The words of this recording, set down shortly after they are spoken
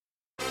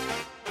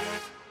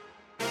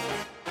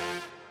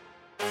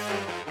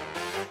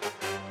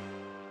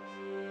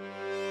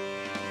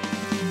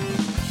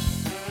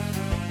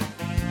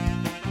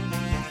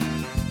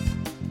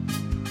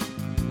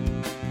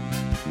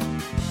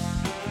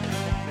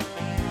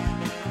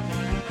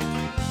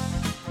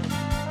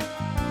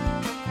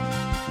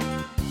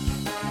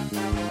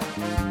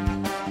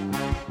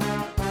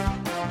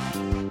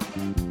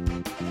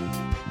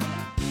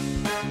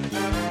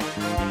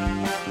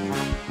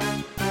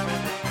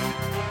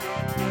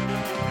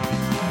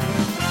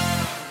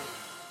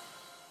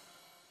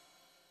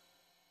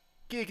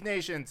Geek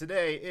Nation?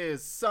 Today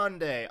is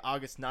Sunday,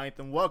 August 9th,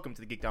 and welcome to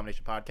the Geek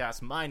Domination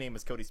Podcast. My name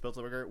is Kody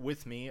Spiltzberger.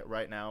 With me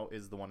right now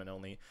is the one and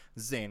only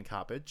Zane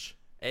Coppage.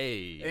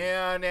 Hey.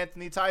 And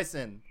Anthony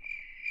Tyson.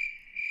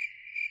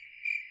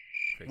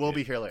 Cricket, we'll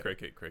be here later.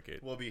 Cricket.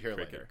 We'll be here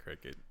later.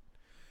 Cricket.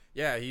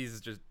 Yeah, he's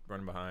just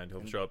running behind.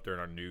 He'll show up during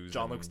our news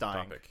John Luke's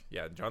dying. topic.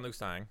 Yeah, John Luke's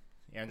dying.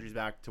 Andrew's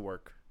back to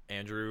work.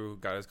 Andrew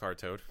got his car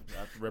towed.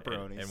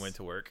 Ripperonis. and went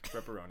to work.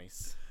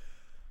 Ripperonis.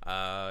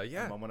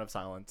 Yeah. A moment of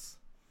silence.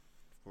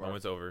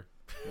 Moment's over.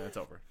 Yeah, it's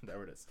over.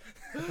 There it is.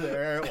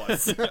 There it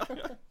was.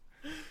 But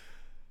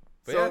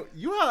so yeah,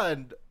 you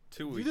had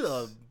 2 weeks. You did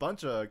a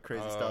bunch of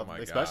crazy stuff, my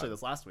especially God.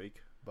 this last week.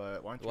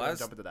 But why don't you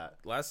jump into that?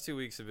 Last 2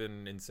 weeks have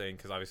been insane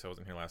because obviously I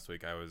wasn't here last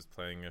week. I was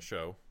playing a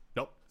show.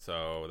 Nope.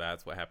 So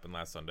that's what happened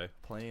last Sunday.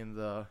 Being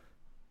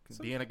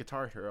a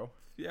guitar hero.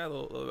 Yeah, a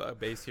little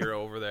bass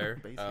hero over there.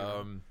 Bass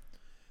hero.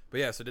 But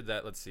yeah, so did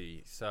that. Let's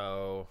see.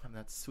 So And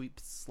that sweet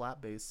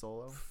slap bass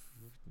solo.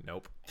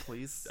 nope.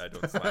 Please. I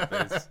don't slap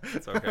bass.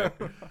 It's okay.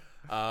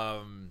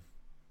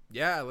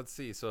 Yeah, let's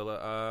see. So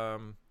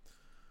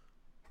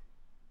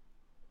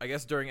I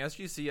guess during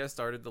SGC I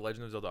started the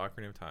Legend of Zelda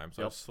Ocarina of Time.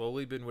 So I've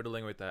slowly been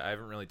whittling with that. I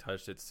haven't really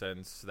touched it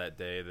since that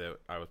day that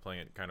I was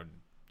playing it kind of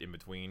in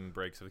between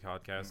breaks of the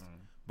podcast.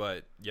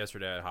 But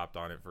yesterday I hopped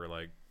on it for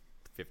like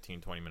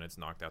 15-20 minutes,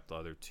 knocked out the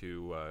other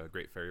two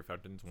Great Fairy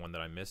Fountains, one that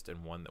I missed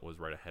and one that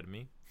was right ahead of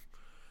me.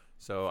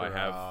 So I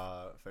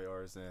have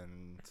Feors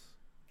and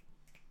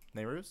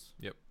Nehru's.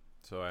 Yep.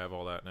 So I have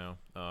all that now.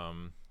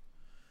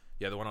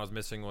 Yeah, the one I was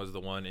missing was the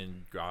one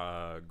in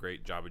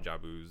Great Jabu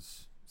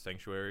Jabu's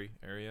sanctuary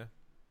area.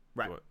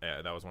 Right.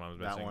 Yeah, that was one I was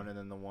missing. That one, and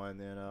then the one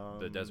in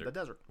the desert. The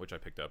desert, which I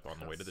picked up on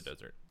the way to the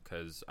desert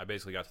because I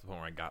basically got to the point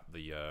where I got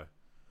the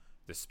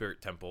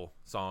Spirit Temple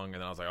song,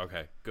 and then I was like,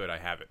 okay, good, I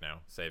have it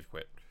now. Save,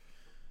 quit.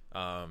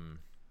 And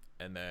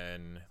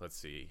then let's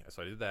see.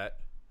 So I did that.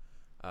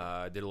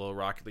 Did a little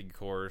Rocket League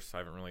course. I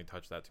haven't really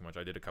touched that too much.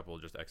 I did a couple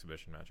of just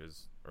exhibition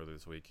matches earlier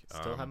this week.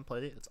 Still haven't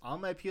played it. It's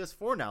on my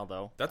PS4 now,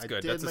 though. That's good.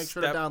 I did That's make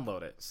sure to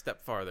download it.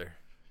 Step farther.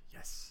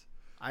 Yes.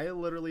 I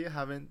literally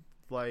haven't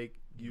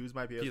used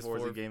my PS4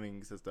 as a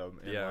gaming system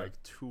in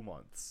 2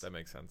 months. That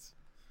makes sense.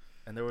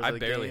 And there was I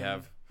barely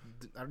have.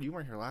 You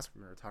weren't here last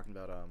week. We were talking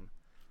about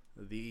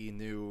the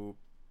new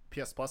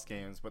PS Plus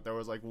games, but there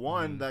was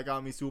one that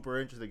got me super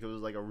interested because it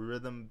was a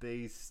rhythm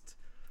based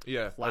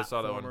I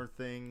saw that one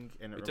thing,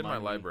 and it's in my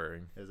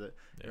library. Is it?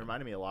 Yeah. It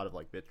reminded me a lot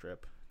of Bit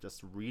Trip.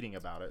 Just reading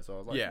about it, so I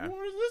was like, yeah.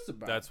 "What is this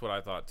about?" That's what I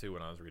thought too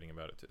when I was reading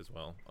about it as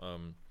well.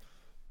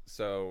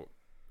 So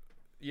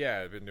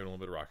yeah, I've been doing a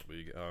little bit of Rocket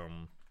League.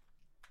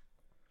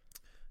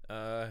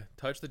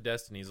 Touched the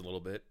Destinies a little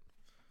bit.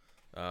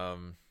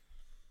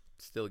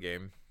 Still a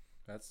game.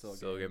 That's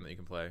still a game that you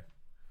can play.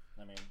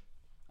 I mean,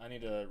 I need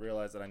to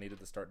realize that I needed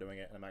to start doing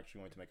it, and I'm actually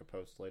going to make a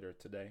post later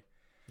today.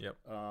 Yep.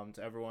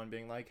 To everyone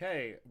being like,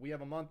 hey, we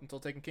have a month until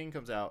Taken King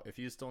comes out. If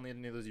you still need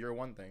any of those year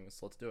one things,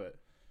 let's do it.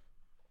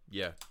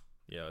 Yeah,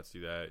 let's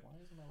do that.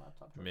 Why isn't my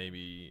laptop charging?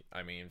 Maybe,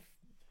 I mean,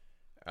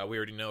 we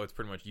already know it's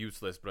pretty much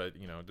useless, but,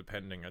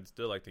 depending, I'd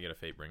still like to get a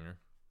Fatebringer.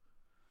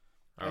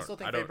 I still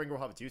think Fatebringer will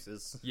have its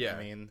uses. Yeah. I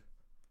mean,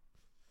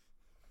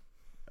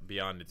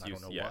 beyond its use.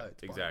 I don't know yeah, what,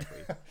 exactly.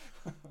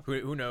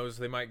 Who knows?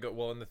 They might go.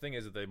 Well, and the thing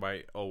is that they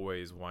might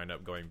always wind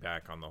up going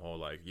back on the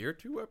whole year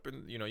 2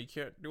 weapon. You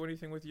can't do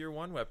anything with year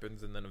 1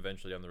 weapons, and then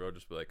eventually down the road,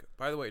 just be like,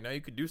 by the way, now you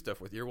could do stuff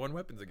with year 1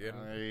 weapons again.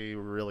 I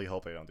really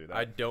hope they don't do that.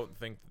 I don't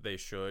think they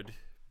should,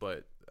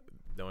 but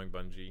knowing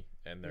Bungie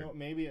and their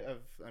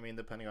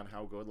depending on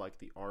how good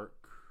the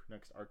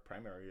next arc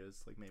primary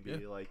is, maybe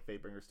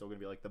Fatebringer's still gonna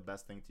be the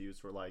best thing to use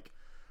for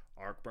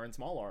arc burn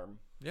small arm.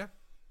 Yeah.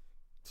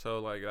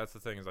 So that's the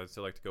thing is I'd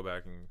still like to go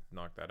back and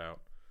knock that out.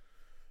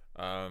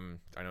 I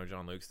know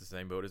John Luke's the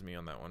same boat as me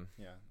on that one.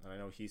 Yeah, and I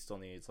know he still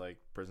needs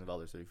Prison of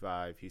Elders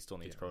 35. He still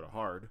needs Crota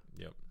Hard.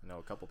 Yep. I know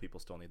a couple people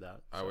still need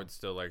that. So. I would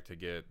still like to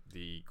get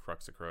the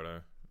Crux of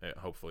Crota.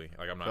 Hopefully,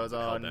 I'm not because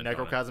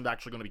Necrochasm's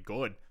actually going to be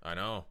good. I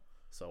know.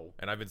 So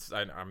and I've been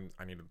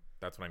I need to,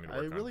 that's what I need to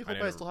work on. I really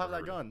hope I still have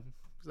that gun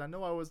because I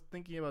know I was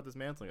thinking about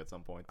dismantling at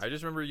some point. I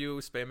just remember you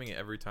spamming it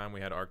every time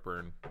we had arc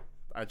burn.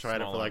 I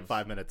tried it for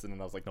 5 minutes and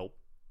then I was like, nope.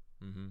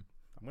 Mm-hmm.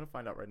 I'm going to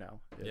find out right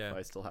now if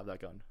I still have that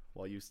gun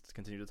while you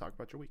continue to talk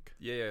about your week.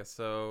 Yeah,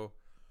 so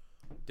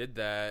did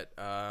that.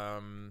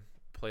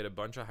 Played a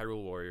bunch of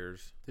Hyrule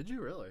Warriors. Did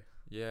you really?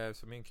 Yeah,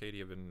 so me and Katie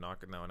have been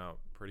knocking that one out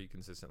pretty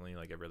consistently,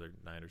 every other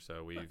night or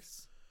so.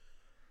 Nice.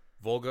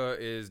 Volga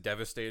is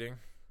devastating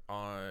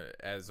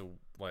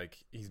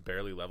he's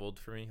barely leveled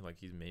for me.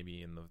 He's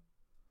maybe in the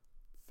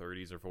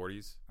 30s or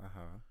 40s.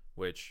 Uh-huh.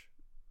 Which,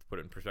 to put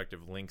it in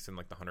perspective, Link's in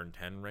the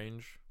 110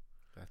 range.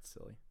 That's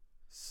silly.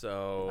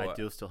 So I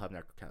do still have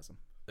Necrochasm.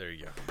 There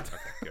you go.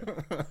 Okay,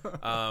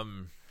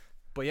 good.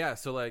 But yeah,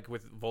 so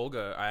with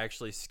Volga, I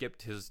actually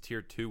skipped his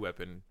tier 2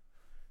 weapon.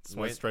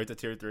 Went straight to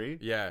tier 3?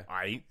 Yeah.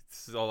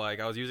 So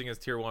I was using his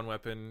tier 1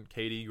 weapon.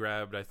 Katie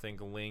grabbed, I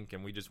think, Link,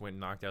 and we just went and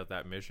knocked out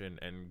that mission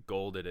and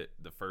golded it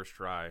the first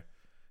try.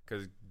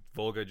 Because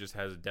Volga just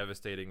has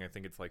devastating, I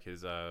think it's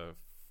his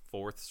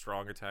 4th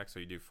strong attack. So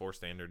you do 4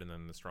 standard and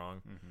then the strong.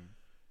 Mm-hmm.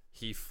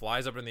 he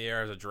flies up in the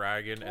air as a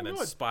dragon and then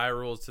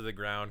spirals to the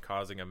ground,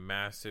 causing a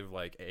massive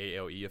like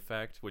AoE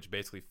effect, which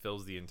basically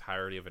fills the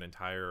entirety of an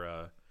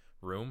entire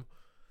room.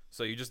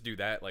 So you just do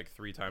that like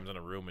 3 times in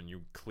a room and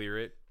you clear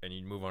it and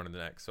you move on to the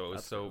next. So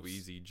it was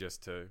easy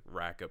just to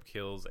rack up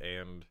kills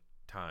and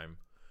time.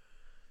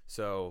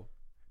 So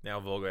now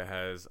Volga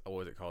has, what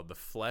was it called? The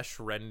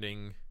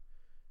flesh-rending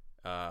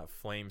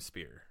flame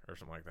spear or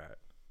something like that.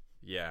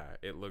 Yeah,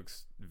 it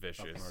looks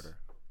vicious. Of murder.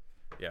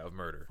 Yeah, of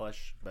murder.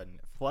 Flesh mending.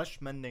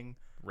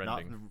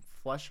 Rending. Not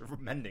flesh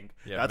mending.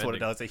 Yeah, that's mending. what it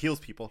does. It heals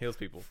people.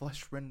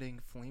 Flesh rending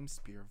flame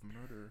spear of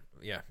murder.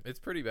 Yeah, it's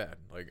pretty bad.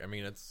 Like, I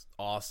mean, it's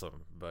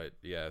awesome. But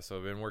yeah, so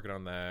I've been working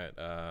on that.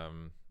 I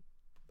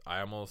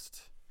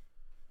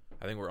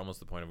think we're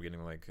almost at the point of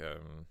getting like,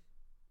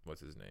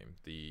 what's his name?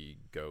 The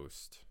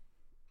ghost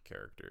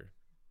character.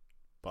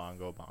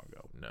 Bongo.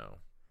 No,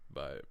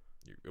 but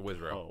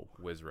Wizro.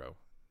 Wizro.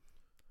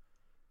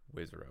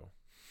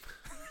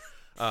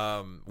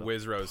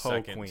 Wizro's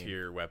second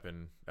tier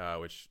weapon,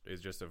 which is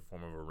just a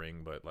form of a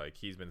ring, but like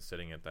he's been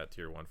sitting at that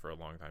tier 1 for a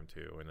long time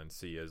too. And then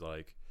C is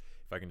like,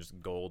 if I can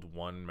just gold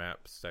 1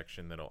 map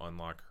section, that'll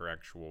unlock her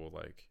actual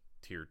like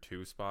tier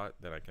 2 spot,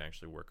 then I can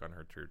actually work on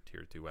her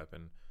tier 2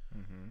 weapon.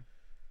 Mm-hmm.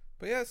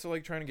 But yeah, so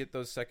like trying to get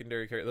those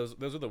secondary characters,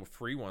 those are the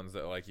free ones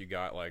that like you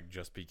got like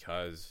just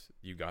because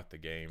you got the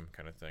game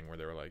kind of thing, where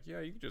they were like,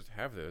 yeah, you can just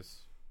have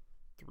this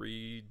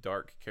 3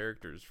 dark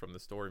characters from the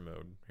story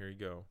mode. Here you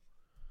go.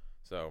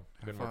 So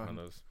I've been working on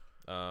those.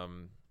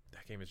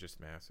 That game is just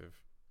massive.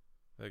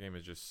 That game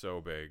is just so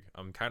big.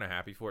 I'm kind of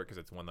happy for it because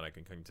it's one that I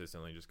can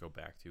consistently just go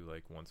back to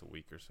like once a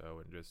week or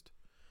so and just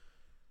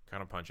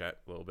kind of punch at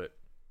a little bit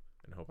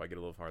and hope I get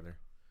a little farther.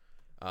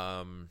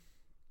 God,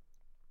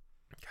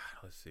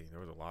 let's see. There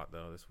was a lot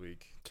though this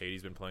week.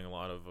 Katie's been playing a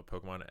lot of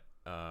Pokemon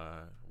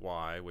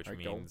Y, which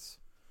means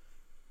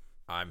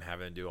I'm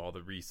having to do all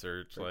the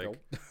research. Like,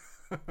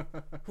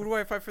 who do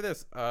I fight for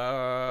this?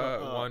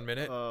 1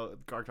 minute.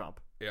 Garchomp.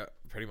 Yeah,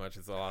 pretty much.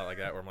 It's a lot like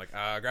that where I'm like,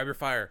 grab your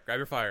fire.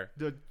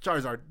 The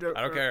Charizard.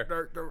 I don't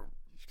care.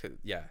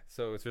 Yeah,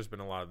 so it's just been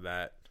a lot of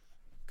that.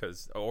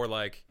 Or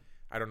like,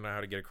 I don't know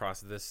how to get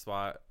across this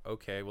spot.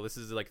 Okay, well, this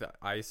is like the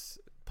ice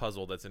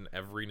puzzle that's in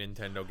every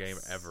Nintendo game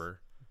ever.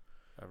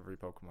 Every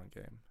Pokemon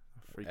game.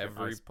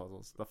 Ice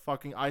puzzles. The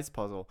fucking ice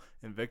puzzle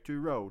in Victory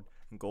Road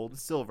and Gold and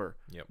Silver.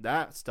 Yep.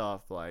 That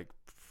stuff, like...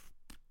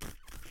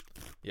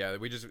 Yeah,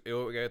 we got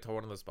to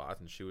one of the spots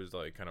and she was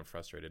like kind of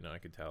frustrated and I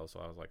could tell. So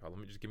I was like, oh, let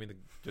me just give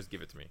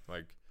it to me.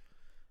 Like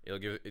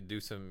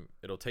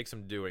it'll take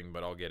some doing,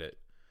 but I'll get it.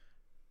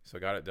 So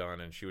I got it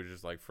done and she was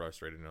just like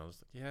frustrated and I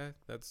was like, yeah,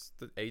 that's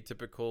the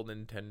atypical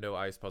Nintendo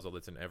ice puzzle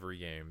that's in every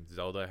game.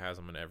 Zelda has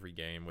them in every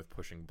game with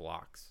pushing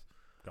blocks.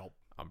 Nope.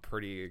 I'm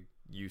pretty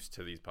used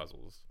to these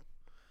puzzles.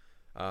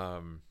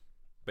 But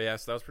yeah,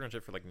 so that was pretty much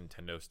it for like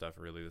Nintendo stuff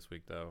really this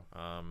week though.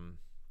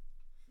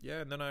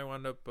 Yeah, and then I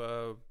wound up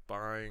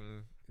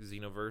buying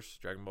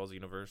Dragon Ball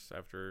Xenoverse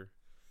after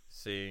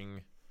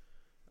seeing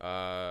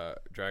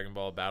Dragon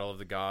Ball Battle of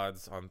the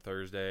Gods on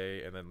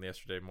Thursday, and then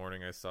yesterday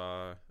morning I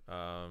saw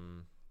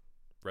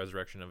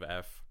Resurrection of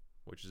F,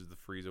 which is the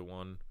Frieza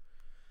one,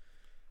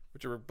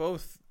 which are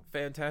both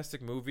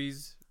fantastic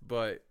movies,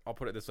 but I'll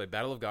put it this way.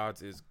 Battle of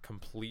Gods is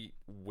complete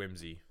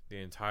whimsy.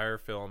 The entire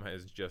film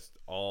is just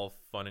all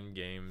fun and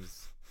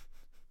games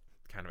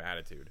kind of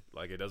attitude.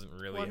 Like, it doesn't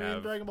really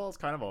have... Dragon Ball's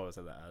kind of always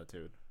had that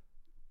attitude.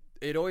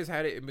 It always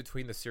had it in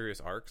between the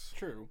serious arcs.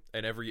 True.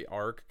 And every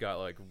arc got,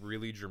 like,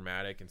 really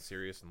dramatic and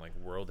serious and, like,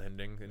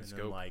 world-ending in scope.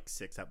 Then, like,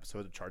 6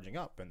 episodes of charging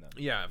up. And then...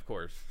 Yeah, of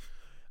course.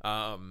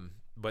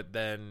 But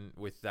then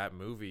with that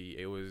movie,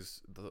 it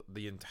was...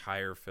 The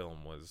entire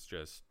film was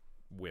just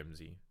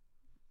whimsy.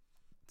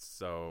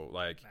 So,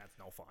 like... That's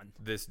no fun.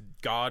 This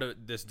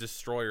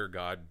destroyer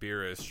god,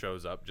 Beerus,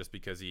 shows up just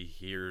because he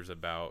hears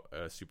about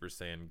a Super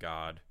Saiyan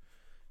god.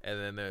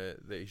 And then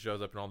he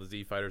shows up and all the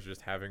Z fighters are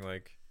just having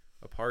like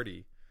a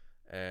party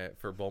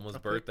for Bulma's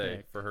birthday,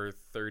 picnic. for her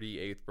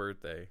 38th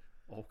birthday.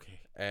 Okay.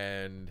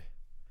 And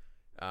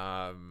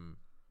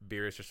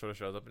Beerus just sort of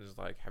shows up and is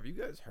like, have you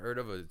guys heard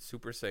of a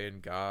Super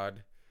Saiyan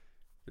god?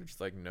 They're just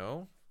like,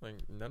 no.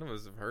 Like, none of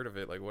us have heard of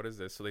it. Like, what is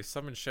this? So they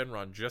summon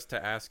Shenron just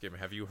to ask him,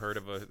 have you heard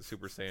of a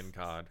Super Saiyan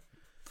god?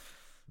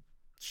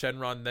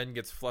 Shenron then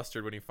gets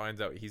flustered when he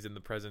finds out he's in the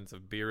presence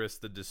of Beerus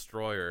the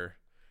Destroyer.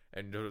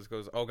 And just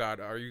goes, oh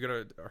god, are you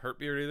gonna hurt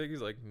me or anything? He's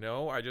like,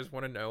 no, I just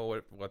want to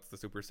know what's the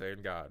Super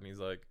Saiyan god. And he's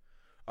like,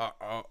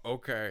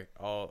 okay,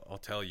 I'll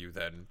tell you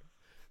then.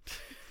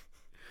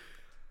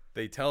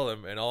 They tell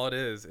him, and all it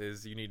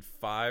is you need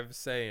 5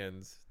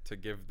 Saiyans to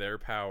give their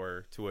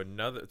power to a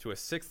 6th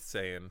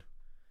Saiyan.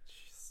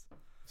 Jeez.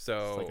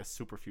 So it's like a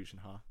super fusion,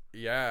 huh?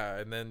 Yeah,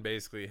 and then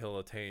basically he'll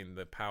attain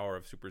the power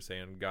of Super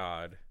Saiyan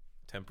God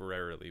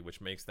temporarily,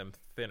 which makes them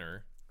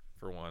thinner.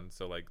 For one,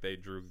 so like they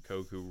drew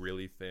Goku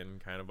really thin,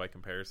 kind of by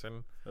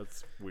comparison.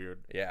 That's weird.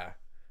 Yeah,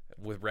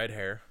 with red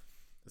hair.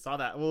 I saw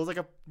that. Well, it was like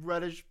a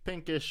reddish,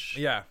 pinkish.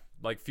 Yeah,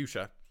 like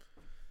fuchsia.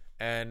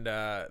 And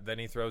then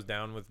he throws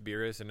down with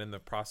Beerus, and in the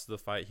process of the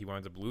fight, he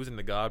winds up losing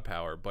the god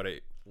power, but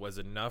it was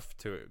enough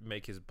to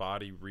make his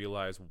body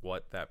realize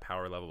what that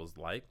power level was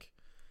like.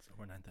 So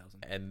we're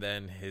 9,000. And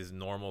then his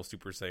normal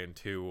Super Saiyan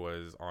 2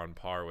 was on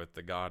par with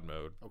the god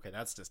mode. Okay,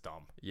 that's just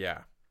dumb. Yeah,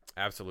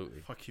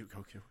 absolutely. Fuck you,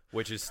 Goku.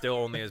 Which is still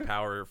only as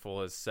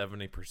powerful as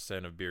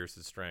 70% of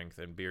Beerus' strength,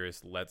 and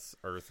Beerus lets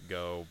Earth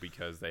go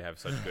because they have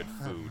such good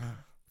food.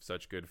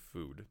 Such good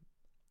food.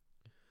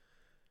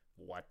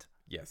 What?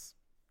 Yes.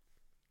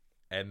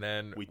 And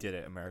then we did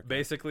it, America.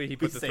 Basically, he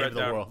put the threat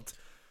down. World.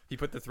 He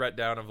put the threat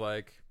down of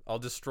like, I'll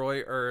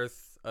destroy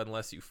Earth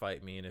unless you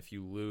fight me, and if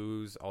you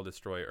lose, I'll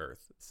destroy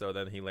Earth. So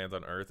then he lands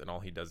on Earth, and all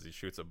he does is he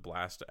shoots a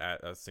blast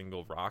at a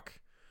single rock,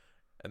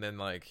 and then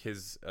like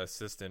his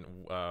assistant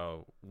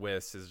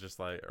Whis is just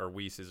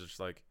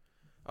like,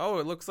 oh,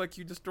 it looks like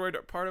you destroyed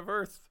a part of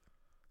Earth.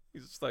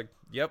 He's just like,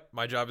 yep,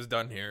 my job is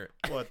done here.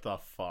 What the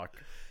fuck?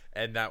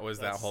 And that was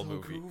that whole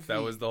movie. Goofy.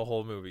 That was the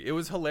whole movie. It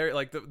was hilarious.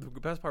 Like the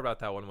best part about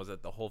that one was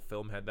that the whole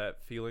film had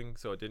that feeling,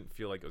 so it didn't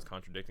feel like it was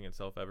contradicting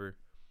itself ever.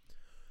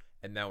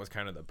 And that was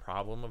kind of the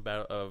problem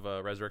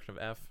of Resurrection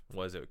of F,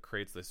 was it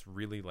creates this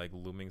really like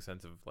looming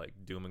sense of like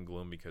doom and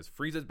gloom because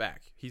Frieza's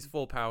back. He's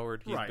full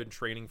powered. He's been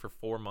training for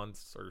 4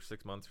 months or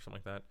 6 months or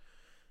something like that.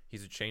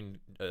 He's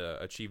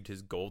achieved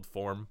his gold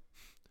form.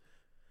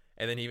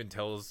 And then he even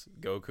tells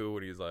Goku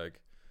what he's like,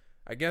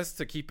 I guess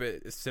to keep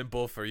it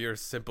simple for your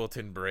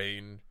simpleton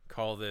brain,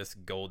 call this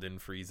Golden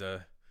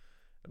Frieza.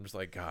 I'm just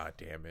like, God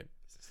damn it.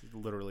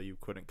 Literally, you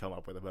couldn't come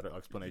up with a better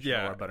explanation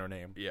or a better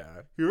name.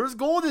 Yeah. Here's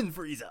Golden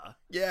Frieza.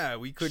 Yeah,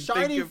 we couldn't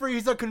Shiny think of...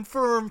 Frieza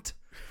confirmed.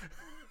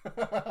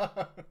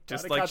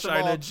 Just like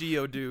Shina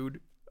Geo,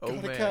 dude. Oh,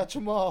 Gotta catch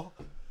them all.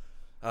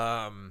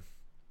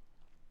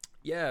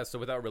 Yeah, so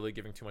without really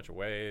giving too much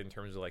away in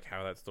terms of like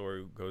how that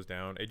story goes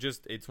down,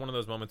 it's one of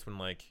those moments when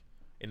like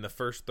in the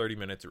first 30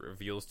 minutes it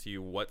reveals to you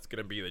what's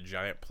going to be the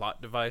giant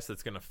plot device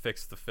that's going to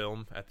fix the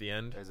film at the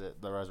end. Is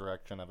it the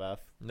Resurrection of F?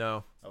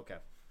 No. Okay.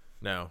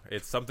 No,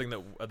 it's something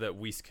that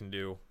Whis can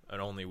do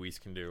and only Whis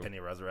can do. Can he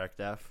resurrect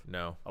F?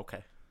 No.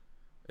 Okay.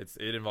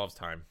 It involves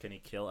time. Can he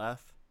kill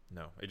F?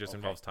 No, it just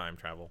involves time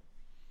travel.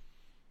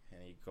 Can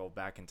he go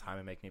back in time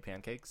and make me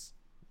pancakes?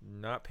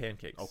 Not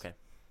pancakes. Okay.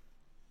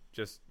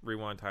 Just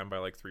rewind time by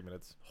like 3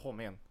 minutes. Oh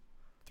man.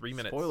 3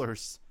 minutes.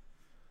 Spoilers.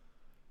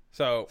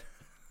 So,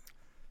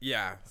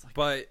 yeah,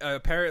 but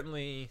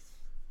apparently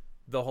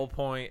the whole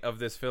point of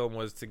this film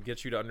was to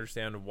get you to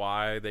understand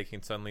why they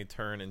can suddenly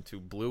turn into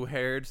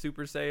blue-haired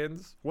Super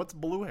Saiyans. What's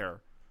blue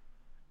hair?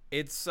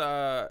 It's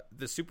the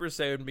Super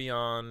Saiyan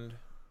Beyond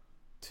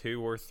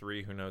 2 or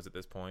 3, who knows at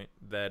this point,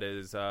 that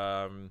is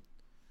on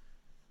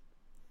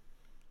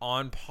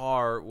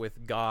par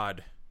with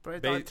God. But I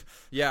thought...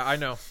 Yeah, I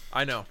know.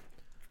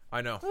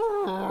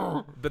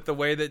 But the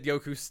way that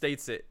Goku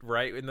states it,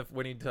 right,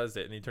 when he does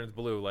it and he turns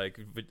blue, like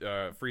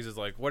Frieza's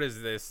like, what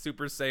is this,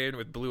 Super Saiyan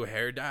with blue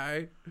hair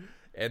dye?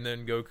 And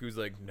then Goku's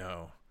like,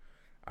 no,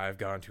 I've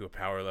gone to a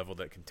power level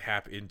that can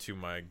tap into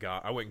my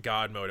God. I went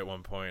God mode at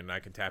one point and I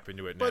can tap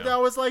into it now. But that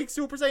was like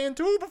Super Saiyan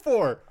 2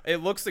 before.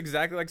 It looks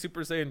exactly like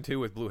Super Saiyan 2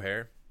 with blue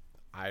hair.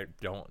 I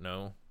don't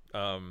know.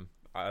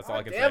 That's all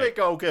I can say. Damn it,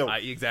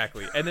 Goku.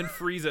 Exactly. And then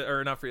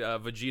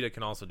Vegeta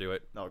can also do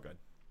it. Oh, good.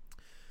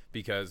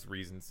 Because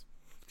reasons.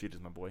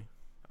 Vegeta's my boy.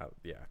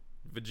 Yeah.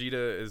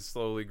 Vegeta is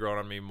slowly growing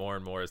on me more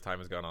and more as time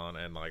has gone on,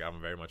 and like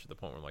I'm very much at the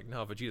point where I'm like,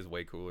 no, Vegeta's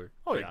way cooler.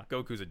 Oh like, yeah.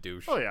 Goku's a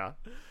douche. Oh yeah.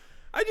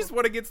 I just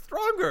want to get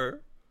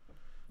stronger.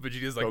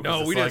 Vegeta's like,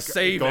 no, we just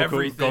save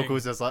everything.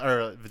 Goku's just like,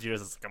 or Vegeta's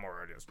just like, I'm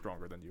already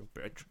stronger than you,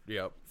 bitch.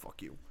 Yep.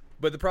 Fuck you.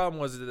 But the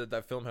problem was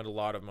that film had a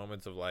lot of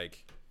moments of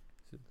like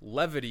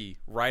levity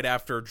right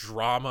after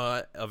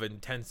drama of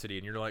intensity,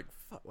 and you're like,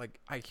 fuck,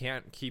 like I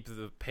can't keep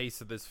the pace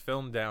of this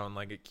film down.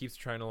 Like it keeps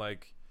trying to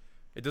like.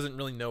 It doesn't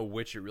really know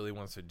which it really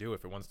wants to do.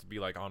 If it wants to be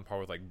like on par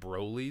with like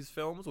Broly's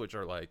films, which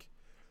are like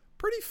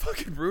pretty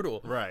fucking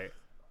brutal, right?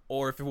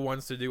 Or if it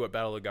wants to do what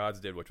Battle of the Gods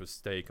did, which was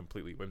stay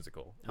completely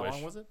whimsical. How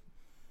long was it?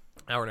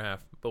 Hour and a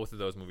half. Both of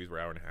those movies were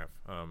hour and a half.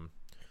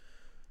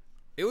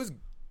 It was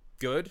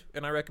good,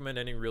 and I recommend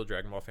any real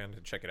Dragon Ball fan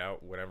to check it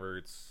out whenever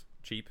it's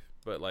cheap.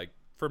 But like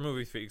for a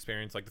movie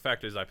experience, like the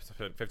fact is I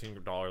spent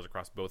 $15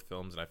 across both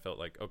films, and I felt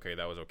like okay,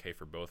 that was okay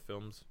for both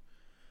films.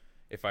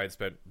 If I had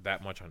spent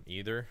that much on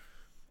either.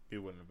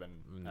 You wouldn't have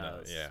been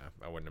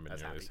I wouldn't have been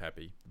nearly as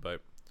happy.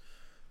 But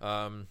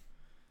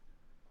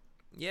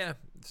yeah,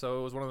 so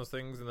it was one of those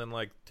things. And then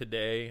like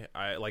today,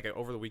 I like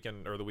over the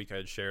weekend or the week I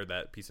had shared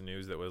that piece of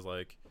news that was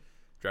like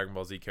Dragon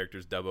Ball Z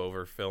characters dub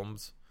over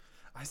films.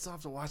 I still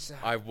have to watch that.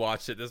 I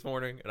watched it this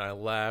morning and I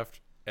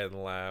laughed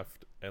and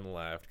laughed and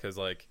laughed because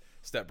like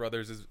Step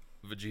Brothers is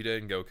Vegeta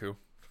and Goku.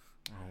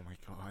 Oh my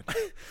god.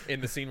 In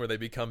the scene where they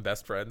become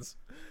best friends.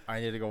 I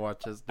need to go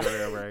watch this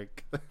during a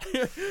break.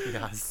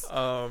 Yes.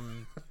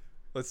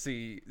 Let's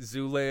see.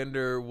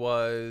 Zoolander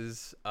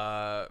was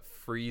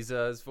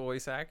Frieza's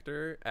voice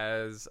actor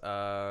as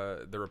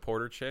the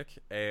reporter chick,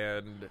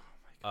 and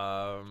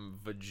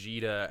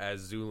Vegeta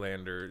as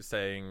Zoolander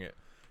saying,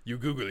 "You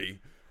googly."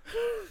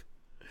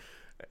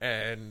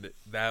 And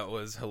that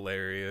was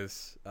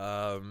hilarious.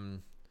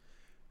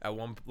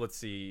 Let's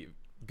see,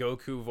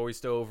 Goku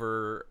voiced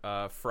over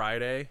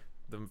Friday,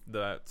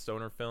 the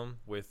stoner film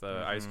with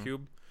Ice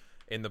Cube,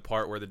 in the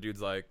part where the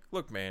dude's like,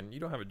 "Look, man, you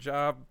don't have a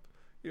job,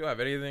 you don't have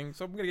anything,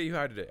 so I'm gonna get you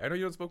high today. I know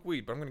you don't smoke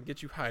weed, but I'm gonna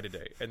get you high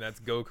today." And that's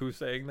Goku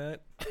saying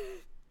that.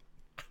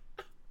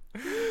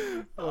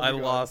 I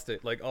lost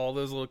it. Like, all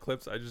those little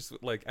clips, I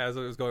just, like, as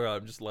it was going on,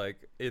 I'm just,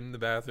 like, in the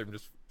bathroom,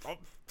 just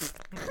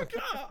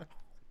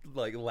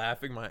like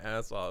laughing my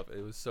ass off.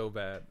 It was so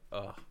bad.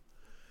 Ugh.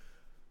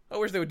 I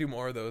wish they would do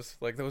more of those.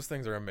 Like, those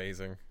things are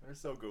amazing. They're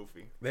so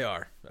goofy. They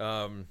are.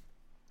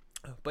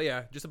 But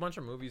yeah, just a bunch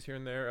of movies here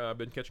and there. I've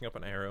been catching up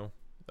on Arrow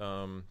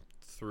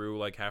through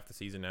like half the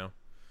season now.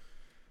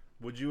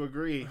 Would you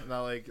agree?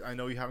 Now, like, I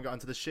know you haven't gotten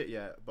to the shit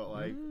yet, but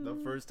like the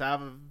first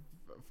half of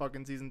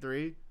fucking season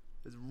 3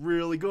 is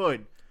really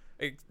good.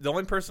 The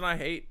only person I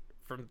hate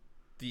from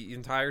the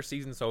entire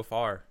season so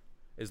far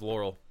is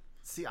Laurel.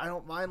 See, I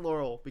don't mind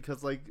Laurel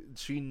because like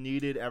she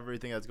needed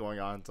everything that's going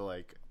on to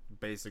like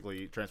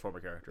basically transform her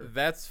character.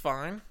 That's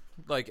fine.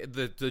 Like,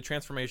 the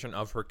transformation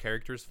of her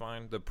character is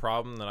fine. The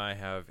problem that I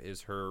have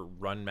is her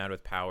run mad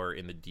with power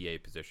in the DA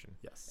position.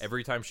 Yes.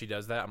 Every time she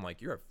does that, I'm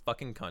like, you're a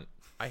fucking cunt.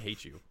 I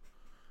hate you.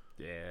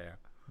 Yeah.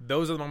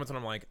 Those are the moments when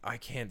I'm like, I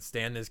can't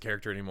stand this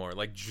character anymore.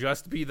 Like,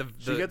 just be the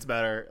she gets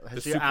better.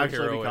 Has she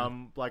actually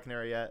become Black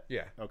Canary yet?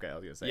 Yeah. Okay, I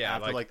was gonna say. Yeah,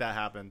 after like that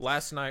happened.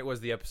 Last night was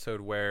the episode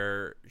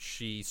where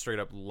she straight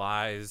up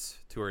lies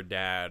to her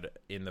dad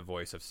in the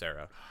voice of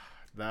Sarah.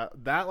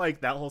 That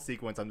like that whole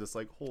sequence, I'm just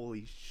like,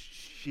 holy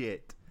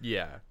shit.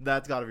 Yeah.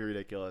 That's gotta be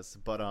ridiculous.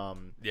 But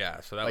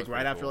yeah, so that like was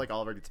right after cool. like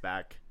Oliver gets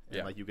back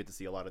and like you get to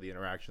see a lot of the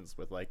interactions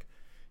with like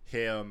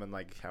him and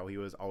like how he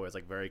was always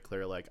like very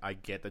clear, like, I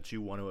get that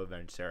you want to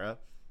avenge Sarah,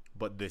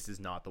 but this is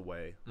not the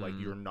way. Like,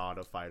 you're not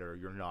a fighter,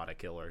 you're not a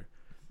killer.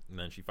 And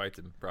then she fights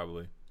him,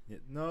 probably.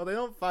 No, they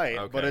don't fight.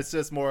 Okay. But it's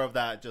just more of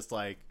that, just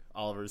like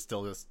Oliver's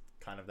still just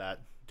kind of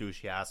that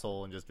douchey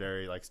asshole and just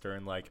very like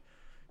stern, like,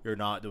 you're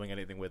not doing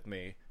anything with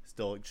me.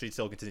 She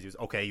still continues,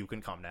 okay, you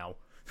can come now.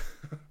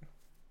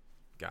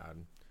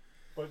 God.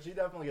 But she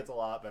definitely gets a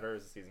lot better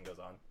as the season goes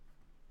on.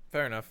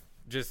 Fair enough.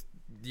 Just,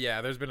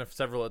 yeah, there's been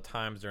several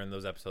times during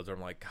those episodes where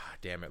I'm like, God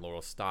damn it,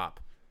 Laurel, stop.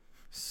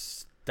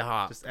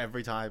 Just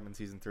every time in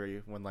season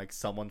 3 when like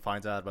someone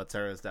finds out about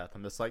Sarah's death,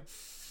 I'm just like,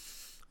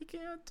 I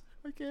can't.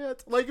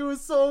 Like, it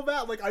was so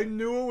bad. Like, I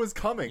knew it was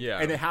coming. Yeah.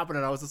 And it happened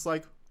and I was just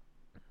like,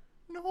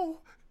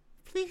 no,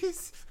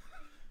 please.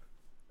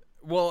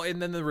 Well,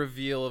 and then the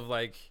reveal of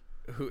like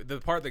the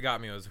part that got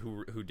me was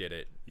who did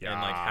it. Yeah.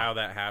 And like how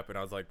that happened.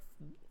 I was like,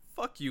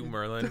 fuck you,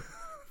 Merlin.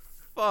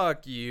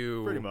 Fuck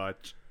you. Pretty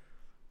much.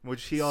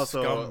 Which he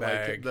also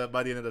Scumbag. like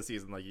by the end of the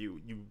season, like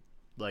you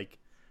like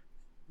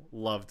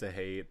love to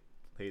hate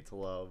to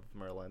love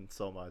Merlin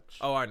so much.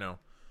 Oh, I know.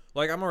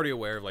 Like, I'm already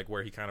aware of like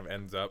where he kind of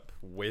ends up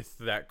with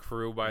that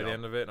crew by the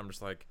end of it. And I'm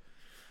just like,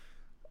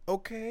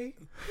 okay.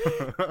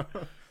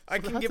 I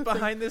can get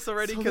behind this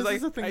already because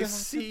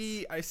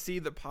I see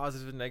the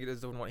positives and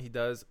negatives of what he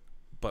does,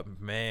 but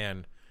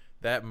man,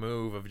 that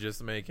move of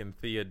just making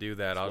Thea do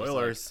that,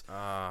 Spoilers. I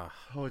was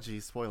like, oh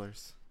geez,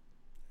 spoilers.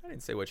 I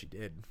didn't say what she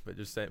did, but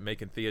just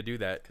making Thea do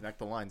that. Connect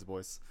the lines,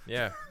 boys.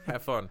 Yeah,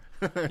 have fun.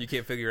 You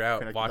can't figure out.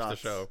 Connect watch the the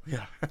show.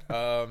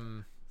 Yeah.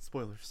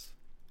 Spoilers.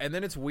 And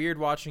then it's weird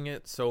watching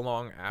it so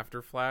long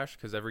after Flash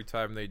because every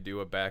time they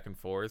do a back and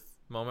forth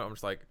moment, I'm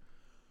just like,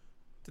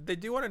 did they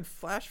do one in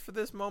Flash for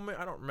this moment?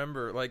 I don't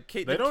remember. Like,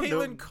 did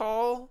Caitlin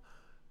call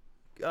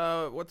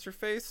what's her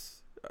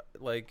face?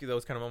 Like,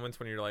 those kind of moments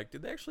when you're like,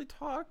 did they actually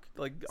talk?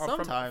 Like,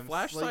 sometimes from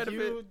Flash like side of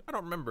it? I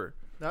don't remember.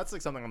 That's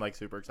like something I'm like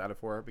super excited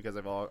for because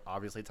I've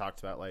obviously talked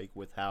about like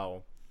with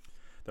how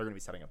they're going to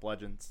be setting up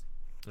Legends.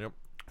 Yep.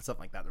 Stuff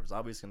like that. There was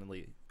obviously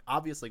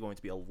going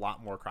to be a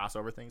lot more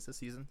crossover things this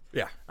season.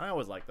 Yeah. I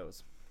always like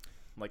those.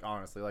 Like,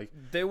 honestly, like,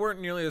 they weren't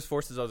nearly as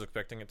forced as I was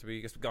expecting it to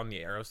be on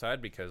the Arrow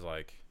side because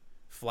like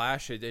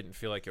Flash, it didn't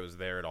feel like it was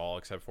there at all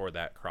except for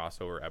that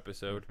crossover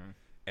episode.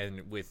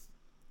 And with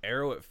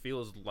Arrow, it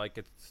feels like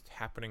it's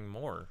happening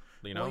more.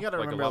 You know, well, you gotta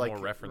like remember, a lot like,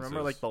 more references.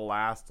 remember like the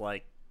last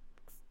like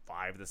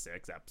 5 to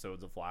 6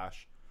 episodes of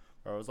Flash,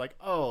 where it was like,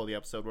 oh, the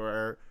episode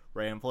where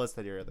Ray and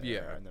Felicity are there,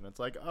 yeah, and then it's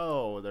like,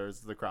 oh,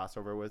 there's the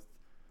crossover with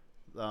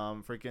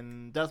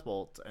freaking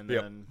Deathbolt, and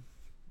then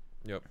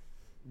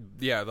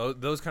yeah,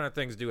 those kind of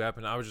things do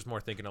happen. I was just more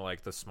thinking of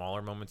like the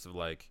smaller moments of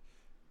like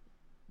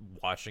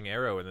watching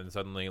Arrow, and then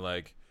suddenly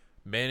like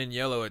Man in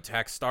Yellow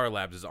attacks Star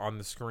Labs is on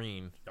the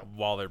screen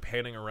while they're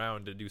panning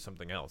around to do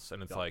something else,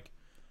 and it's like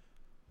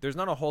there's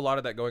not a whole lot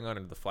of that going on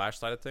in the Flash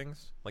side of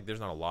things. Like, there's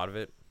not a lot of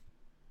it.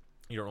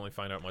 You don't really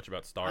find out much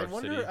about Star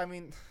City. I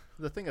mean,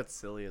 the thing that's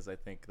silly is I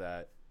think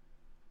that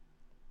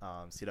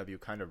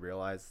CW kind of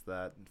realized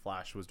that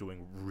Flash was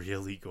doing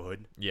really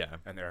good. Yeah.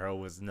 And Arrow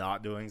was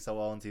not doing so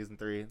well in season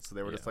 3. So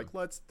they were just like,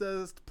 let's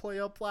just play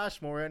up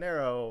Flash more in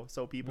Arrow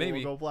so people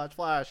will go watch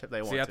Flash if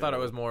they want to. See, I thought it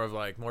was more of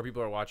like, more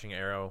people are watching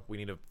Arrow. We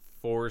need to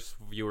force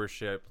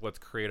viewership. Let's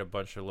create a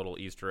bunch of little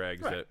Easter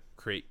eggs that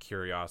create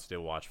curiosity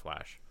to watch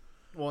Flash.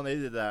 Well, and they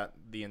did that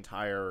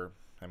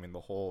the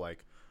whole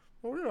like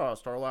oh yeah,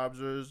 Star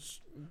Labs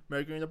is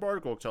making the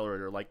particle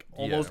accelerator. Like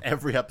almost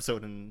every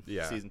episode in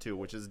season 2,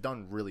 which is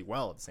done really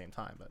well at the same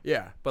time.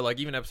 But but like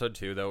even episode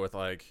 2 though, with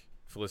like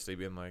Felicity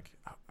being like,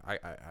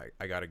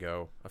 I gotta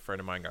go. A friend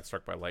of mine got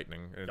struck by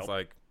lightning, and it's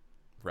like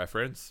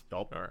reference.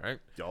 All right.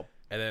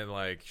 And then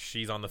like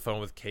she's on the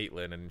phone with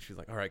Caitlin, and she's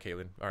like, all right,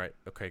 Caitlin. All right,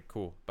 okay,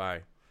 cool,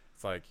 bye.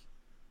 It's like,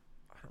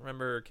 I don't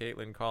remember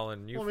Caitlin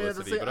calling you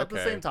Felicity, but at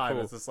the same time,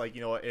 cool. It's just like,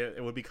 you know,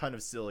 it would be kind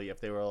of silly if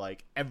they were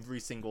like every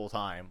single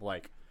time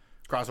like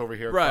crossover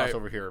here,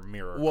 crossover here,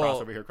 mirror,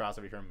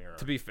 crossover here, mirror.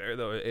 To be fair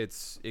though,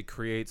 it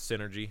creates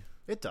synergy.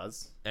 It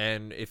does.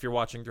 And if you're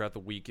watching throughout the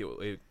week,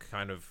 it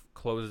kind of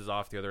closes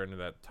off the other end of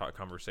that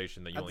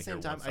conversation that you only hear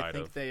one side of. I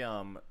think they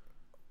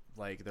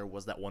like there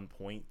was that one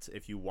point,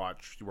 if you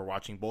were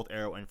watching both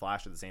Arrow and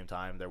Flash at the same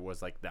time, there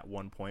was like that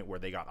one point where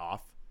they got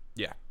off.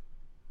 Yeah.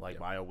 Like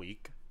by a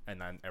week, and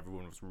then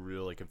everyone was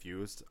really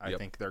confused. I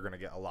think they're going to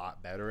get a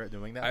lot better at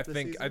doing that. I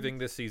think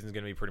this season's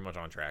going to be pretty much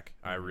on track.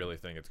 I really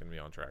think it's going to be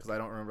on track. Cuz I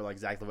don't remember like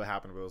exactly what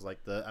happened, but it was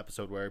like the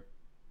episode where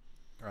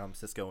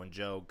Cisco and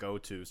Joe go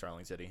to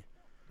Starling City.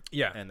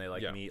 Yeah, and they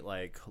meet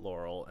like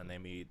Laurel, and they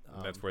meet.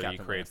 That's where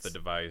Captain he creates Lance. the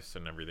device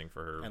and everything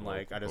for her. And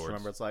like I just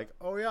remember, it's like,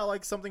 oh yeah,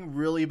 like something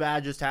really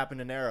bad just happened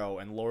in Arrow,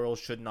 and Laurel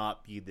should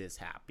not be this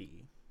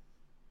happy.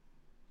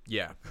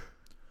 Yeah,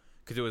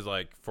 because it was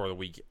like for the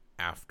week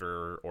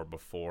after or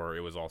before,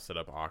 it was all set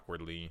up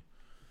awkwardly.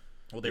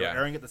 Well, they were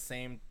airing at the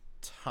same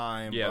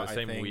time. Yeah, the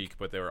same week,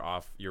 but they were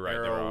off. You're right.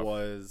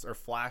 Arrow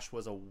Flash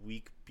was a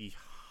week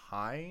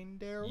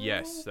behind Arrow.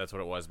 Yes, that's what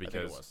it was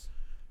because.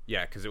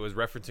 Yeah, because it was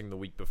referencing the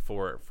week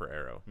before for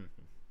Arrow.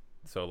 Mm-hmm.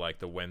 So, like,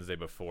 the Wednesday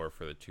before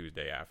for the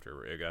Tuesday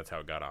after. That's how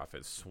it got off.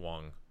 It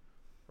swung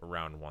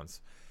around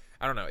once.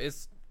 I don't know.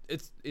 It's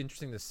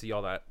interesting to see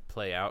all that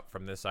play out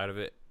from this side of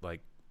it,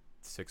 like,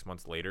 6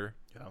 months later.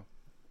 Yeah.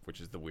 Which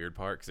is the weird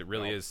part, because it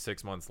really is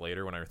 6 months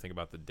later when I think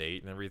about the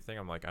date and everything.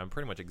 I'm like, I'm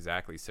pretty much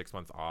exactly 6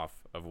 months off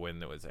of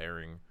when it was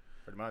airing.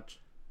 Pretty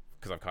much.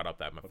 Because I've caught up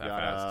that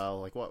fast.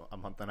 Like, what, a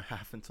month and a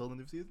half until the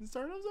new season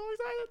started? I'm so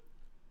excited.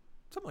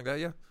 Something like that,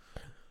 yeah.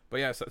 But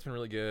yeah, so that's been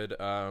really good.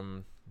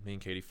 Me and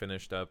Katie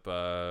finished up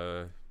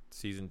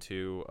season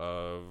 2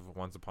 of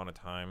Once Upon a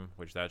Time,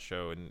 which that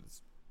show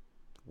is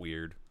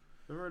weird.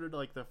 I heard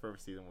like the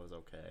first season was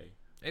okay.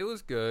 It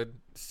was good.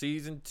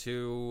 Season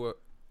 2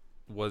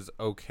 was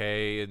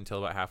okay until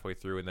about halfway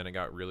through, and then it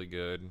got really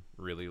good.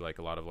 Really like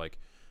a lot of like,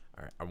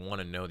 all right, I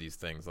want to know these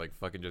things. Like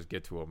fucking just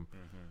get to them.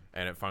 Mm-hmm.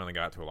 And it finally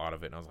got to a lot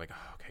of it, and I was like,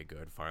 oh, okay,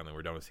 good. Finally,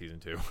 we're done with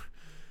season 2.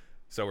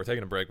 So we're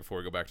taking a break before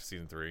we go back to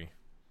season 3.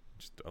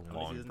 Just a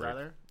long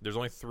break. There's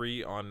only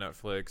 3 on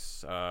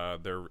Netflix.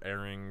 They're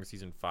airing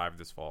season 5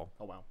 this fall.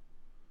 Oh wow.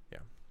 Yeah.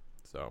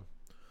 So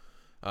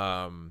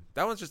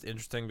that one's just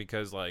interesting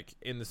because like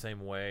in the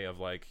same way of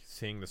like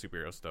seeing the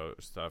superhero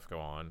stuff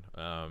go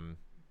on,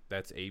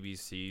 that's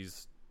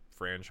ABC's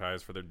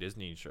franchise for their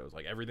Disney shows.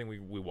 Like everything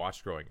we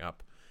watched growing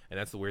up, and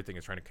that's the weird thing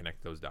is trying to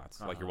connect those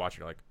dots. Like you're watching,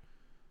 you're like,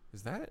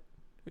 is that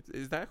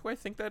who I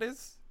think that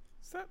is?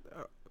 Is that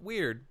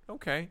weird?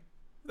 Okay,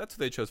 that's who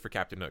they chose for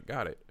Captain Hook.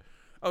 Got it.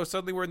 Oh,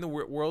 suddenly we're in the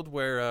world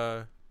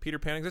where Peter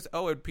Pan exists.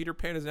 Oh, and Peter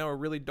Pan is now a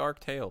really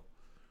dark tale.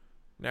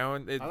 Now, I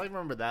like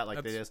remember that.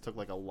 Like they just took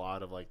like a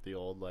lot of like the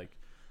old like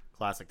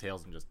classic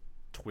tales and just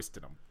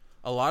twisted them.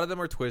 A lot of them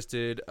are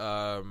twisted.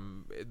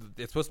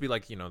 It's supposed to be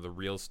like the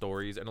real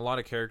stories, and a lot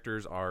of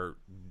characters are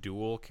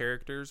dual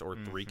characters or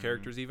 3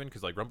 characters even.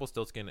 Because like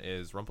Rumpelstiltskin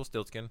is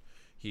Rumpelstiltskin.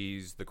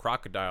 He's the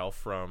crocodile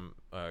from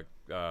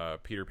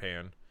Peter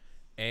Pan,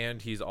 and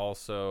he's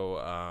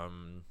also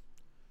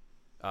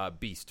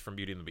Beast from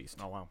Beauty and the Beast.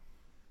 Oh wow.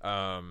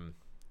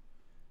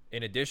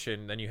 In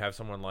addition, then you have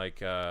someone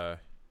like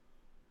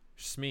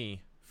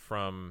Smee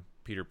from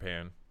Peter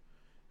Pan,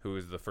 who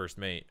is the first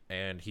mate,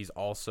 and he's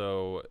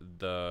also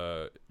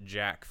the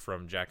Jack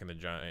from Jack and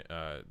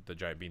the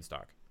Giant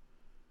Beanstalk.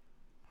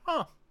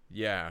 Huh.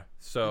 Yeah.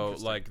 So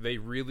like they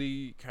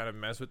really kind of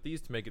mess with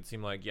these to make it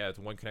seem like it's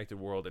one connected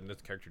world, and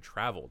this character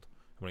traveled.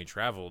 When he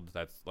traveled,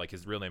 that's like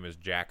his real name is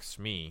Jack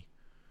Smee,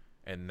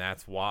 and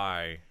that's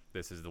why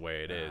this is the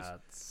way it is.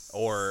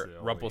 Or silly.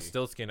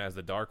 Rumpelstiltskin as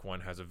the dark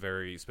one has a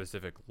very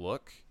specific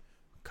look,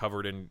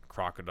 covered in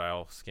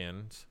crocodile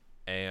skins,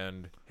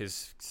 and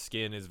his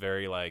skin is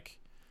very like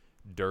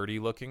dirty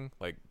looking,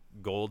 like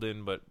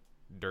golden but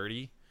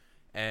dirty,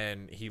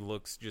 and he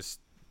looks just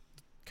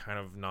kind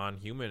of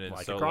non-human, and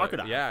like so a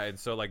crocodile. And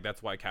so like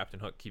that's why Captain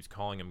Hook keeps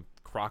calling him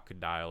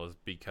Crocodile, is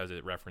because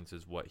it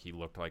references what he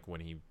looked like when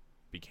he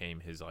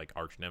became his like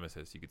arch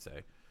nemesis, you could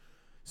say.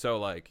 So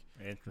like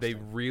they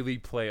really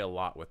play a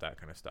lot with that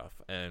kind of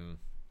stuff, and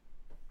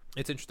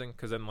it's interesting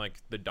because then like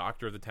the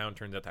doctor of the town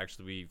turns out to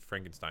actually be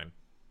Frankenstein,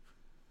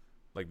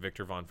 like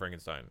Victor von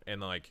Frankenstein,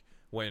 and like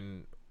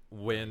when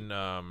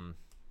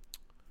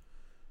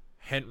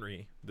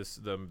Henry,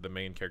 the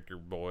main character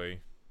boy,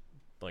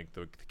 like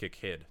the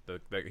kid,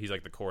 he's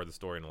like the core of the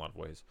story in a lot of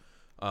ways.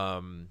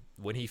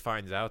 When he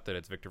finds out that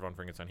it's Victor von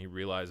Frankenstein, he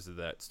realizes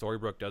that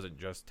Storybrooke doesn't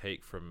just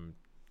take from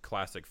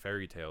classic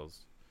fairy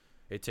tales.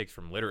 It takes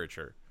from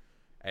literature,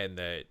 and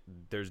that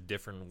there's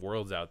different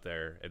worlds out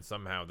there, and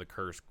somehow the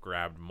curse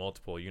grabbed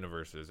multiple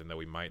universes, and that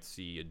we might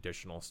see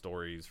additional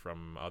stories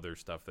from other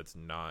stuff that's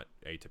not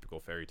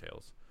atypical fairy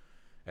tales.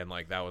 And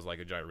like that was like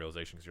a giant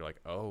realization, because you're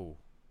like, oh,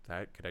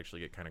 that could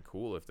actually get kind of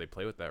cool if they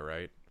play with that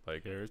right.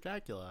 Like, here's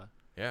Dracula.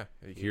 Yeah,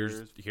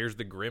 here's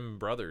the Grimm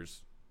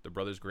brothers, the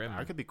Brothers Grimm.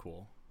 That could be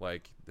cool.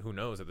 Like, who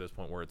knows at this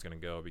point where it's going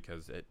to go,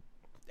 because it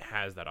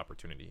has that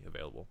opportunity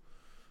available.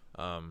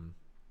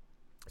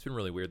 It's been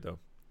really weird, though.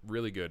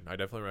 Really good. I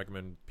definitely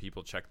recommend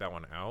people check that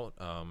one out.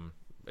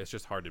 It's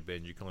just hard to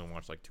binge. You can only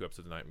watch like 2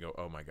 episodes a night and go,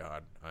 oh my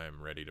god, I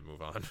am ready to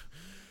move on.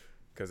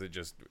 Because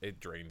it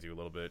drains you a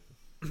little bit.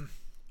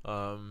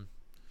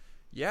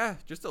 Yeah,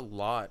 just a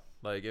lot.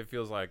 Like, it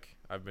feels like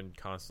I've been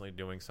constantly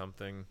doing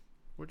something.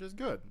 Which is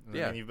good.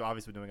 Yeah. And you've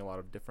obviously been doing a lot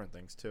of different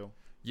things, too.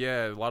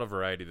 Yeah, a lot of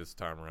variety this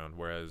time around.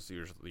 Whereas,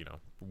 usually,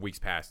 weeks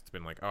past, it's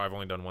been like, oh, I've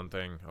only done one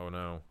thing. Oh,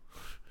 no.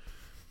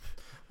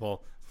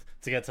 Well,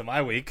 to get to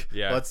my week,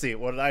 yeah. Let's see.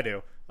 What did I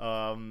do?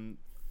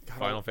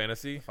 Final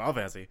Fantasy? Final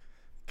Fantasy.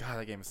 God,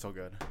 that game is so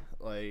good.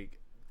 Like,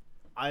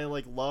 I,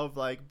 like, love,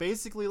 like,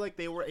 basically, like,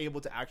 they were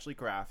able to actually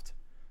craft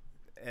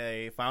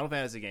a Final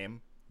Fantasy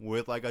game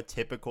with, like, a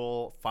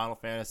typical Final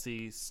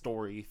Fantasy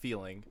story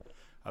feeling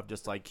of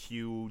just, like,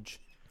 huge...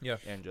 Yeah.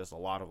 And just a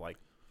lot of, like,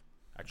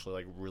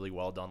 actually, like, really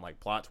well done, like,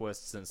 plot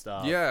twists and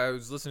stuff. Yeah, I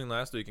was listening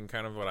last week, and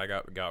kind of what I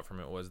got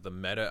from it was the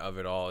meta of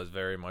it all is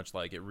very much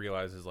like it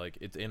realizes, like,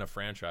 it's in a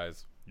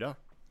franchise. Yeah.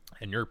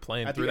 And you're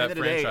playing At through the that end of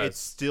the franchise. Day, it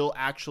still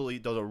actually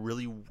does a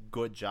really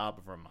good job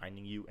of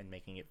reminding you and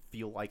making it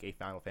feel like a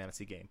Final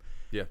Fantasy game.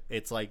 Yeah.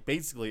 It's like,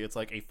 basically, it's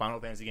like a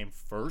Final Fantasy game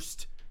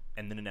first,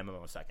 and then an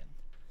MMO second.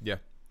 Yeah.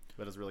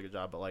 That does a really good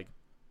job, but, like,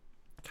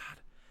 God,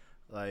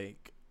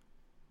 like...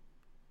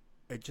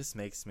 It just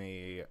makes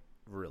me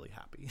really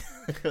happy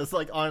because,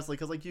 like, honestly,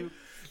 because, like, you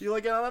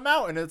like get on a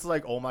mountain, it's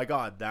like, oh my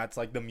god, that's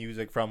like the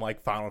music from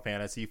like Final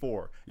Fantasy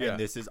IV, and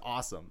this is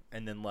awesome.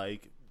 And then,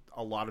 like,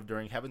 a lot of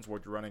during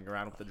Heavensward, you're running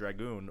around with the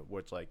Dragoon,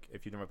 which, like,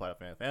 if you've never played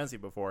Final Fantasy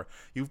before,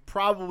 you've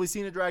probably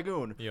seen a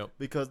Dragoon. Yep.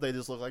 Because they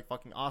just look like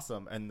fucking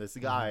awesome. And this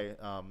guy,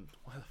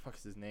 what the fuck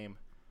is his name?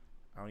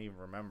 I don't even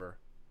remember.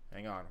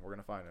 Hang on, we're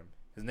gonna find him.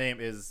 His name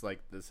is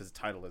like this. His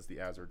title is the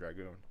Azure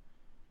Dragoon.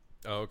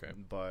 Oh, okay.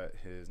 But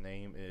his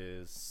name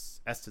is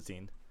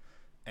Estetine.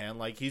 And,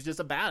 like, he's just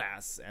a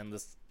badass. And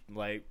this,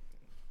 like,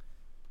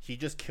 he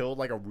just killed,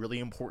 like, a really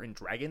important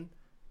dragon.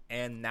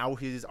 And now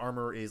his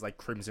armor is, like,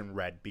 crimson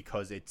red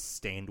because it's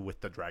stained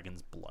with the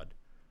dragon's blood.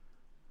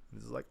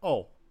 This is like,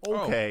 oh,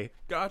 okay. Oh,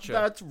 gotcha.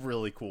 That's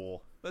really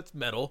cool. That's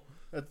metal.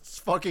 That's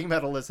fucking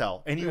metal as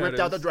hell. And he ripped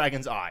out the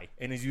dragon's eye.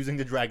 And he's using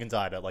the dragon's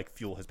eye to, like,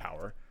 fuel his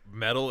power.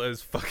 Metal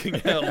as fucking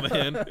hell,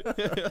 man.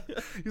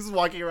 He's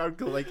walking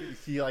around, like,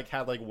 he, like,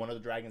 had, like, one of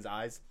the dragon's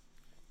eyes,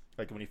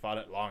 like, when he fought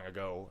it long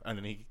ago, and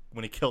then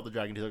when he killed the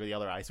dragon, he took the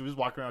other eye, so he was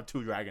walking around with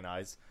 2 dragon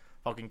eyes,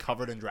 fucking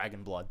covered in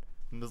dragon blood,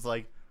 and it's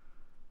like,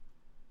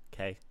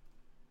 okay,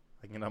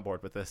 I can get on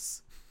board with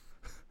this.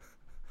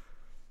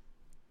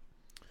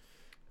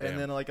 And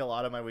then, like, a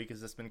lot of my week has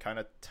just been kind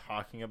of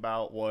talking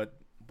about what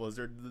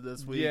Blizzard did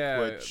this week,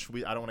 which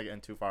I don't want to get in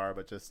too far,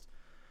 but just...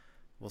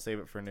 We'll save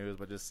it for news,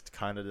 but just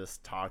kind of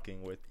just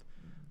talking with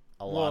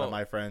a lot of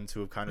my friends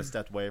who have kind of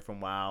stepped away from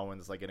WoW and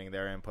just, like, getting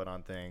their input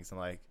on things. And,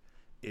 like,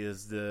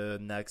 is the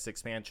next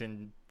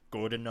expansion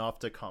good enough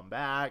to come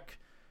back?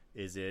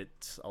 Is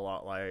it a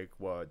lot like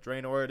what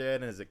Draenor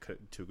did? Is it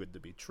too good to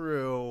be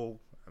true?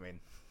 I mean...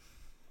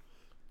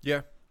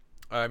 Yeah.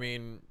 I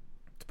mean,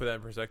 to put that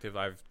in perspective,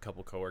 I have a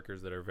couple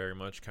coworkers that are very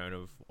much kind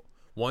of...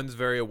 One's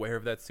very aware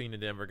of that scene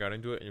and never got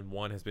into it, and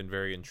one has been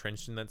very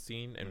entrenched in that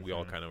scene, and we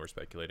all kind of were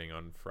speculating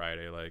on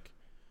Friday, like,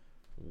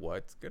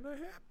 what's going to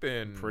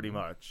happen? Pretty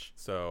much.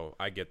 So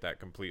I get that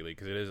completely,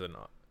 because it is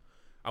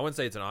I wouldn't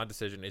say it's an odd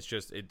decision, it's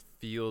just, it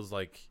feels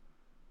like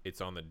it's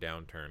on the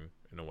downturn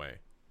in a way,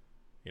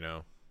 you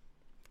know?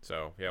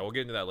 So, yeah, we'll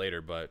get into that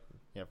later, but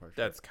yeah, for sure.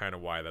 That's kind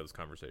of why those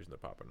conversations are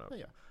popping up. Oh,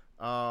 yeah.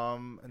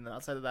 And then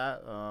outside of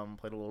that,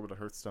 played a little bit of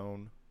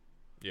Hearthstone.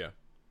 Yeah.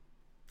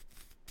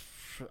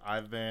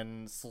 I've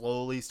been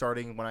slowly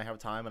starting when I have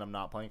time and I'm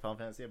not playing Final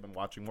Fantasy. I've been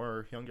watching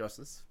more Young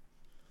Justice.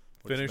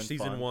 Finished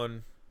season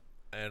 1,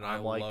 and I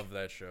love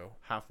that show.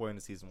 Halfway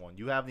into season 1.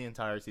 You have the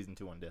entire season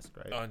 2 on disc,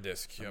 right? On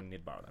disc, yep. I need to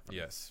borrow that from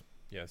you.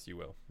 Yes, you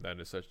will. That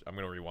is such. I'm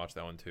gonna rewatch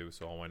that one too,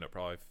 so I'll wind up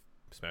probably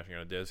smashing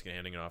out a disc and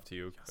handing it off to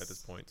you at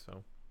this point.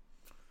 So.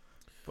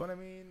 But I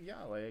mean,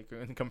 yeah, like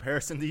in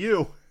comparison to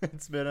you,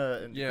 it's been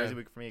a crazy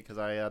week for me because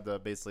I had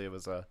basically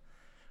I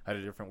had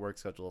a different work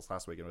schedule this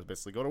last week, and it was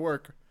basically go to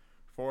work.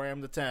 4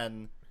 a.m. to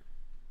 10,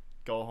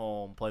 go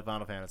home, play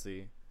Final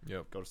Fantasy,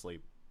 go to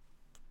sleep,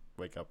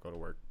 wake up, go to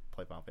work,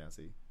 play Final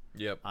Fantasy.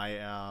 Yep. I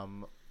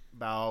am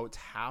about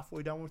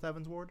halfway done with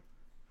Heavensward.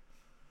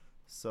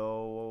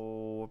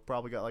 So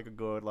probably got like a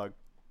good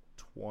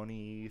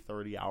 20,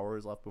 30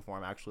 hours left before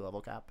I'm actually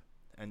level cap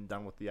and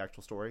done with the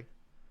actual story.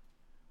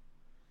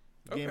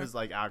 The game is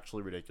like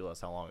actually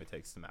ridiculous how long it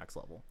takes to max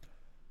level.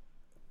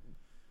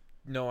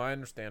 No, I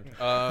understand.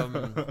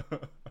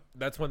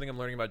 That's one thing I'm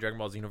learning about Dragon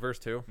Ball Xenoverse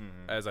too,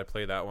 as I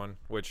play that one,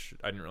 which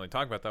I didn't really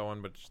talk about that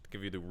one, but just to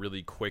give you the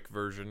really quick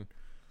version.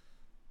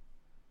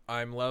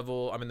 I'm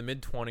in the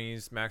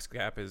mid-20s, max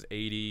cap is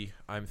 80.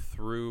 I'm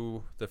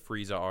through the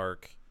Frieza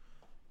arc,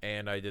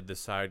 and I did the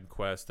side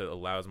quest that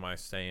allows my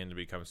Saiyan to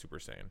become Super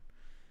Saiyan.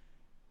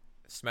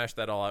 Smashed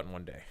that all out in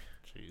one day.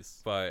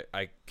 Jeez. But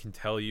I can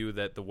tell you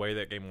that the way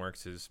that game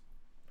works is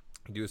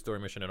you do a story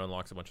mission, it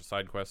unlocks a bunch of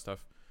side quest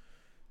stuff.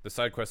 The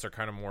side quests are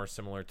kind of more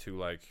similar to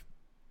like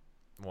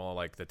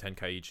the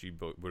Tenkaichi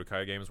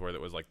Budokai games, where there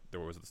was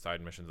the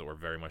side missions that were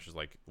very much just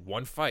like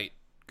one fight,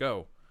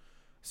 go.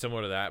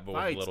 Similar to that, but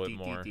with a little bit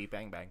more.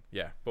 Bang bang.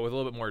 Yeah, but with a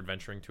little bit more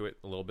adventuring to it,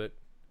 a little bit.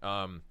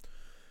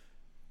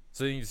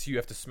 So you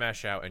have to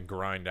smash out and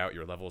grind out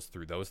your levels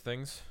through those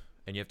things,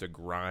 and you have to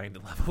grind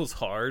levels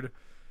hard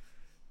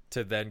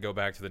to then go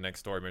back to the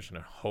next story mission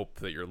and hope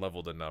that you're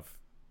leveled enough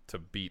to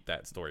beat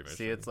that story mission.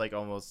 See, it's like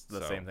almost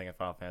the same thing in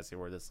Final Fantasy,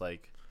 where it's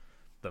like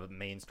the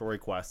main story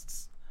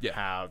quests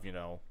have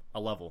a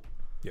level.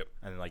 Yep.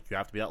 And like you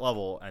have to be that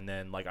level, and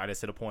then like I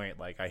just hit a point,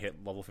 like I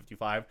hit level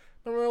 55.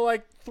 There were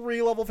like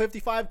 3 level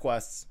 55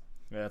 quests.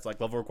 Yeah, it's like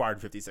level required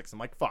 56. I'm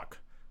like, fuck.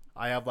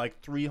 I have like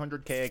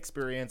 300k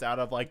experience out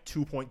of like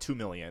 2.2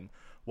 million.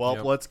 Well,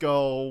 let's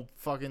go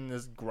fucking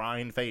just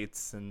grind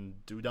fates and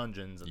do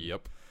dungeons. And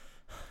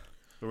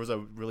there was a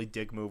really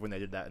dick move when they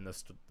did that in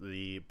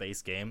the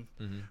base game,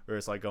 where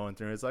it's like going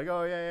through. It's like,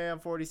 oh yeah, I'm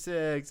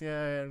 46.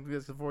 Yeah,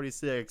 I'm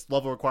 46.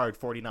 Level required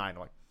 49. I'm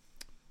like,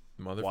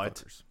 motherfuckers.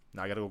 What?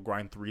 Now I gotta go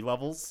grind 3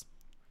 levels?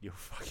 You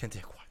fucking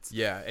dickwads.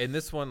 Yeah, and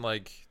this one,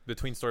 like,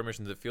 between story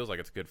missions, it feels like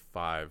it's a good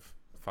 5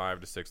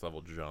 to 6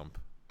 level jump.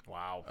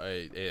 Wow.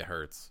 It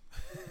hurts,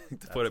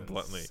 to put it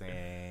bluntly.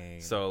 Insane.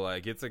 So,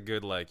 like, it's a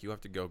good, like, you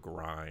have to go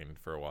grind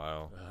for a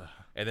while.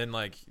 And then,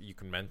 like, you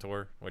can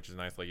mentor, which is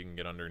nice. Like, you can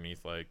get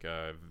underneath, like,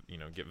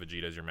 get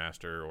Vegeta as your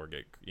master, or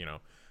get,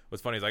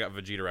 What's funny is I got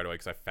Vegeta right away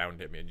because I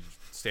found him, and he's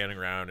standing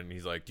around, and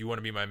he's like, do you want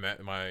to be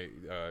my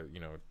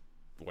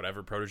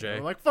whatever protege?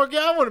 I'm like, fuck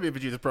yeah, I want to be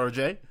Vegeta's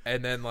protege.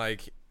 And then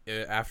like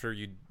after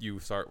you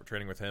start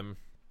training with him,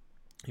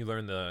 you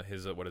learn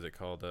his what is it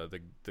called,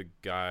 the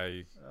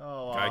guy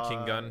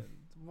King gun.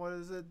 What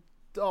is it?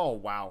 Oh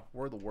wow,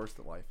 we're the worst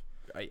at life.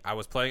 I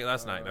was playing it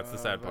last night. That's the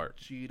sad part.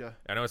 Vegeta.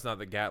 I know it's not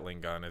the Gatling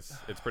gun.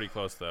 It's pretty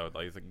close though.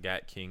 Like it's a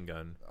Gat King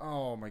gun.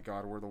 Oh my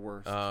god, we're the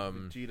worst.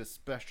 Vegeta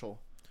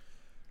special.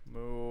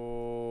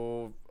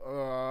 Move.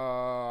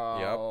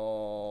 Yep.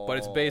 But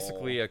it's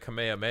basically a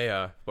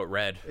Kamehameha, but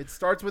red. It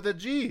starts with a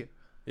G.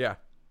 Yeah.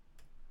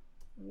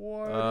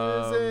 What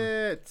is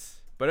it?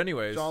 But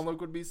anyways, Jean-Luc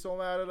would be so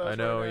mad at us. I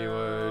know he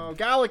would.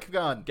 Gallic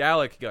gun.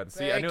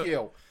 See, Thank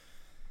you.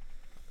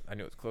 I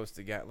knew it was close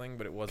to Gatling,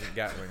 but it wasn't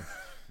Gatling.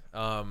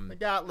 The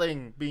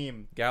Gatling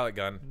beam. Gallic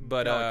gun.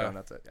 But Gallic gun,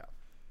 that's it. Yeah.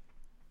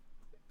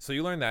 So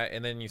you learn that,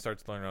 and then you start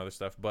to learn other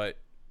stuff. But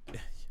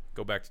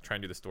go back to try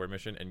and do the story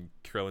mission, and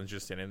Krillin's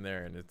just standing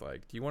there, and it's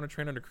like, do you want to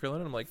train under Krillin?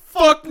 And I'm like,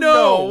 fuck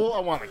no! I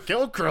want to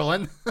kill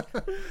Krillin.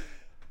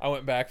 I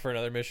went back for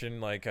another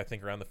mission, like, I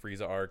think around the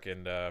Frieza arc,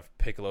 and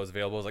Piccolo's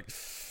available. I was like,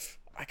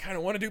 I kind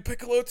of want to do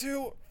Piccolo,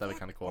 too. That'd be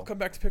kind of cool. I'll come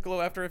back to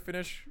Piccolo after I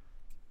finish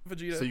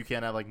Vegeta. So you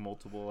can't have, like,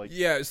 multiple, like...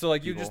 Yeah, so,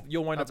 like,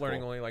 you'll wind up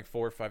learning only, like,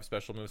 4 or 5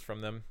 special moves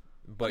from them.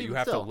 But you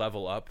have to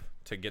level up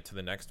to get to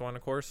the next one,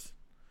 of course.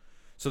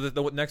 So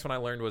the next one I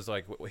learned was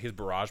like his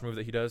barrage move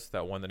that he does.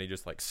 That one that he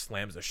just like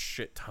slams a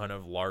shit ton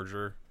of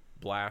larger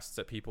blasts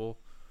at people.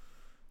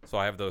 So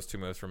I have those 2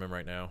 moves from him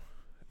right now.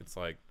 It's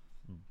like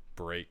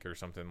break or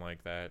something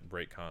like that.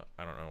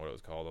 I don't know what it was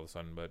called all of a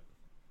sudden, but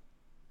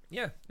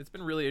yeah, it's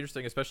been really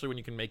interesting, especially when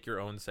you can make your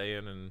own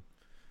Saiyan, and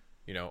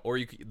or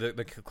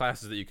the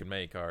classes that you can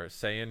make are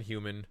Saiyan,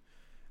 human,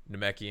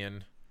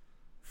 Namekian,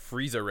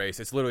 Frieza race.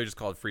 It's literally just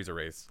called Frieza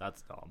race.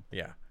 That's dumb.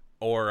 Yeah,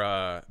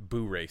 or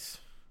Boo race.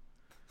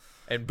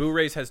 And Boo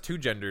race has 2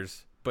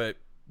 genders, but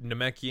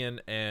Namekian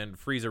and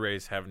Frieza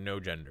race have no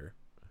gender.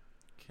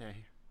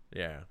 Okay.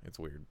 Yeah, it's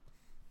weird.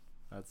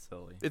 That's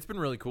silly. It's been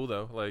really cool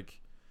though,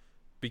 like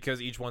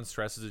because each one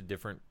stresses a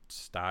different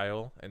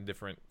style and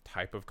different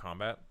type of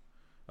combat.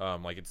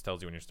 Like it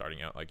tells you when you're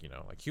starting out, like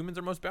like humans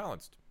are most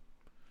balanced.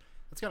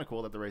 It's kind of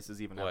cool that the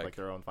races even have like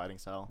their own fighting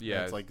style.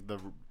 Yeah, it's like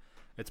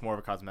it's more of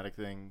a cosmetic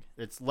thing.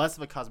 It's less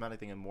of a cosmetic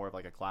thing and more of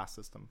like a class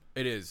system.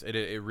 It is.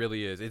 It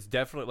really is. It's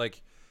definitely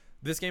like.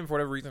 This game, for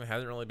whatever reason,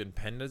 hasn't really been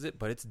penned as it,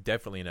 but it's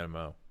definitely an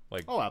MMO.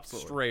 Like,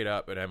 absolutely. Straight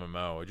up an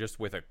MMO, just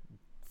with a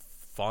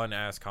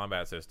fun-ass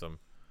combat system.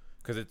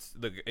 Because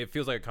it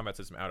feels like a combat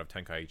system out of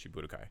Tenkaichi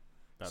Budokai.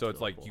 So it's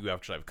really like cool. You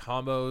actually have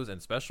combos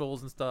and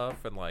specials and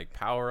stuff, and like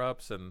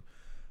power-ups. And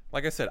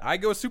like I said, I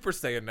go Super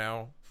Saiyan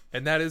now,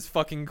 and that is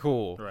fucking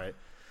cool. Right.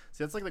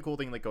 See, that's like the cool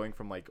thing, like going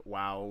from like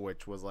WoW,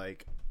 which was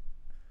like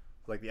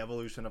the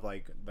evolution of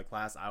like the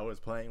class I was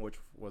playing, which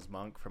was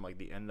Monk, from like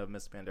the end of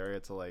Miss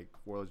Pandaria to like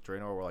Warlords of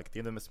Draenor, where like at the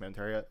end of Miss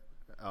Pandaria,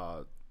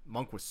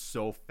 Monk was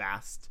so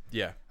fast.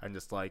 Yeah. And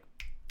just like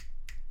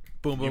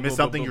boom, you miss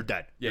something, you're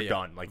dead. Yeah, you're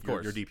done. Like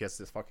your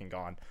DPS is fucking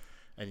gone.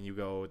 And you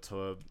go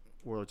to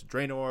Warlord to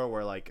Draenor,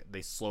 where like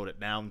they slowed it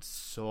down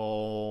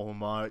so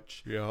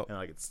much. Yeah. And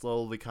like it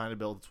slowly kind of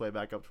built its way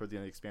back up toward the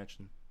end of the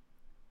expansion.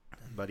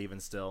 But even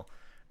still,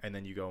 and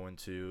then you go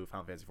into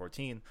Final Fantasy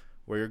 14,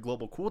 where your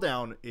global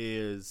cooldown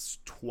is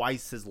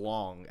twice as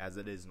long as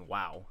it is in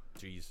WoW.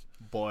 Jeez.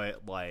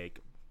 But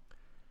like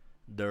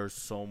there's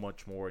so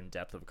much more in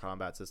depth of a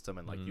combat system,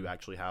 and like you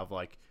actually have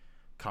like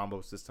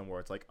combo system where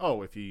it's like,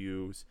 oh, if you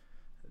use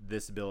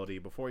this ability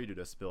before you do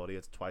this ability,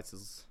 it's twice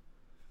as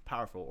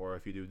powerful, or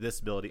if you do this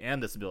ability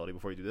and this ability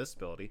before you do this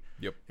ability,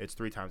 it's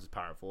 3 times as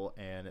powerful,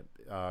 and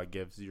it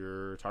gives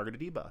your target a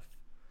debuff.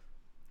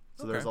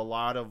 So there's a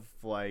lot of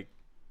like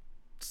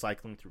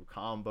cycling through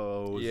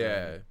combos.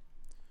 And,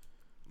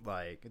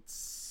 like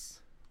it's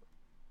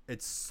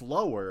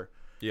slower.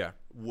 Yeah.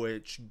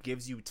 Which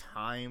gives you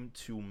time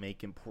to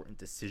make important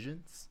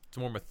decisions. It's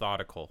more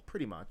methodical.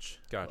 Pretty much.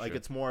 Gotcha. Like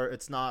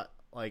it's not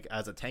like,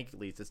 as a tank at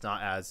least, it's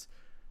not as,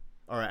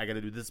 all right, I got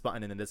to do this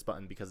button and then this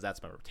button because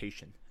that's my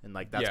rotation. And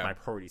like that's my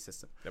priority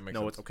system. That makes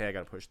sense. It's okay, I got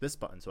to push this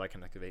button so I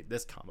can activate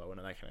this combo, and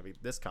then I can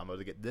activate this combo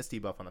to get this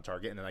debuff on the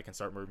target, and then I can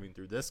start moving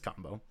through this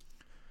combo.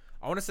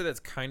 I want to say that's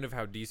kind of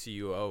how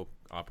DCUO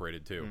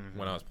operated too.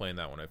 When I was playing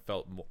that one, it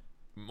felt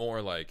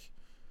more like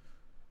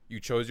you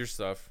chose your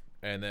stuff,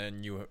 and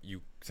then you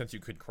since you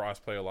could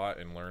crossplay a lot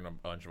and learn a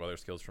bunch of other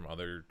skills from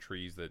other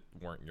trees that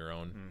weren't your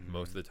own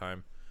most of the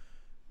time,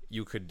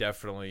 you could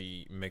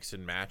definitely mix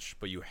and match,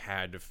 but you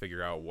had to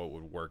figure out what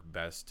would work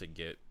best to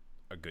get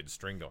a good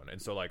string going. And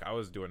so like I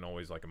was doing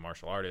always like a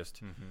martial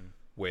artist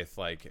with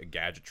like a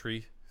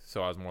gadgetry,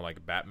 so I was more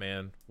like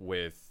Batman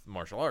with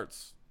martial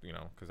arts, you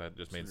know, because that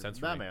just made sense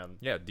for me.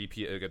 Yeah,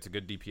 it's a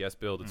good DPS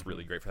build. It's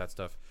really great for that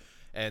stuff.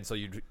 And so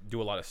you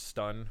do a lot of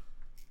stun,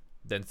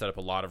 then set up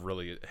a lot of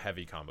really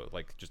heavy combo,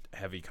 like just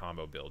heavy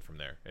combo build from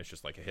there. It's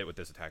just like a hit with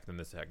this attack, then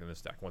this attack, then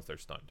this attack once they're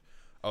stunned.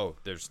 Oh,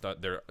 they're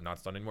not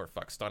stunned anymore.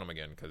 Fuck, stun them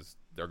again, because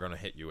they're going to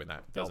hit you, and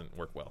that doesn't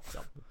work well.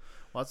 Well,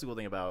 that's the cool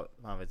thing about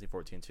Final Fantasy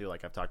 14 too.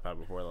 Like I've talked about it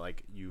before,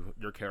 like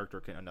your character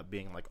can end up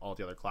being like all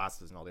the other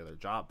classes and all the other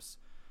jobs.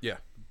 Yeah.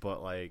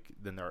 But like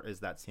then there is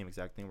that same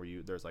exact thing where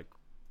there's like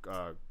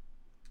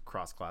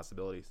cross class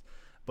abilities,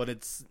 but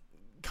it's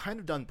kind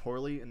of done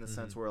poorly in the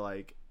sense where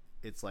like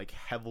it's like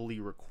heavily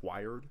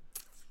required.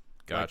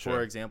 Gotcha. Like,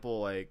 for example,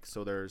 like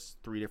so there's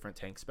 3 different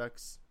tank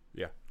specs.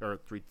 Yeah. Or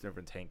 3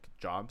 different tank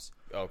jobs.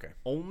 Okay.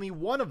 Only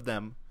one of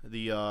them,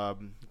 the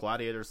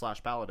gladiator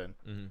 / paladin,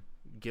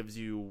 gives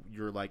you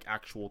your like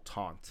actual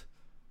taunt.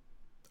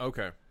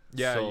 Okay.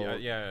 Yeah, so,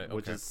 okay.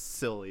 Which is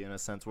silly in a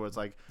sense where it's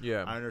like,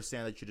 I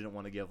understand that you didn't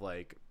want to give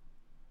like,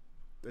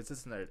 it's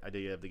just an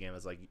idea of the game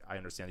is like, I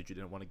understand that you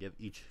didn't want to give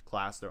each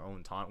class their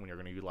own taunt when you're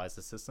going to utilize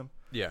the system.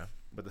 Yeah.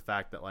 But the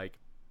fact that like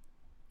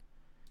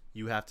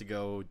you have to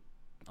go,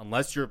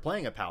 unless you're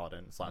playing a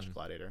paladin /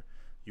 gladiator,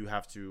 you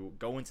have to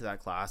go into that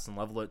class and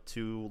level it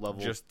to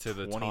level just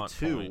to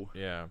 22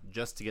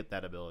 just to get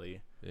that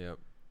ability. Yep.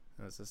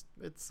 And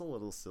it's a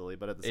little silly,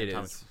 but at the same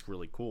time it's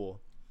really cool.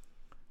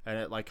 And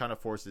it like kind of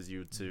forces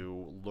you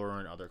to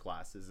learn other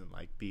classes and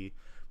like be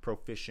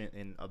proficient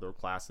in other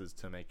classes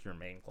to make your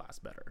main class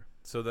better.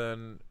 So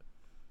then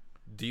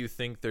do you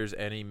think there's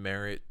any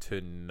merit to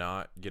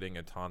not getting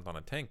a taunt on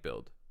a tank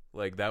build?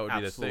 Like that would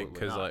be the thing,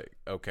 because like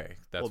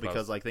that's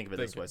because like think of it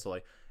this way. So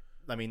like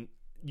I mean,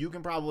 you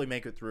can probably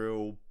make it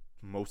through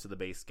most of the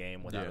base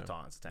game without a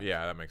taunt tank.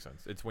 Yeah, that makes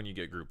sense. It's when you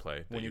get group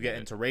play. When you get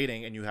into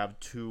raiding and you have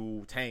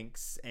 2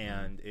 tanks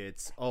and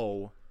it's,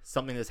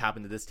 something has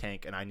happened to this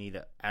tank and I need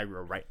to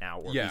aggro right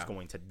now or he's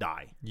going to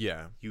die.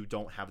 Yeah. You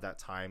don't have that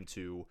time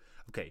to,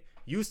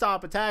 you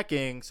stop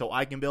attacking so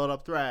I can build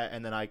up threat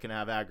and then I can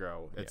have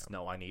aggro. It's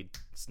no, I need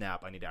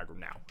snap. I need aggro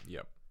now.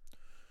 Yep.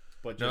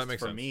 But just for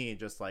sense. Me,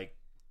 just like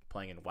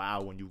playing in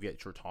WoW, when you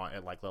get your taunt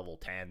at like level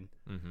 10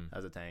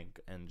 as a tank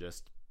and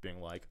just being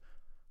like,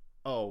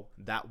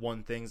 that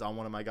one thing's on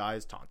one of my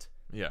guys, taunt.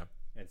 Yeah.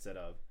 Instead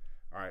of,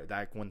 all right,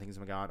 that one thing's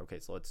on my god. Okay,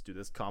 so let's do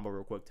this combo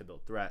real quick to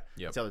build threat.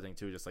 Yep. It's the other thing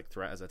too, just like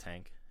threat as a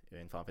tank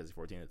in Final Fantasy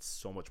 14, it's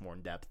so much more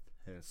in depth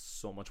and it's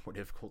so much more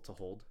difficult to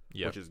hold,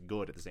 which is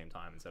good at the same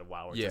time instead of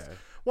WoW, where it's just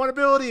one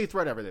ability,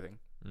 threat everything.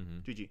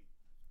 GG.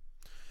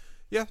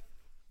 Yeah,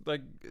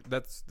 like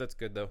that's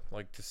good though.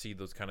 Like to see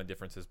those kind of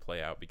differences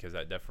play out, because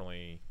that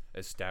definitely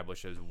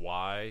establishes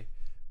why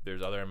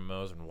there's other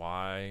MMOs and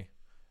why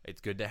it's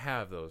good to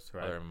have those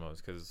other MMOs,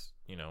 because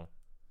you know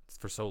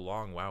for so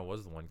long WoW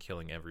was the one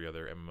killing every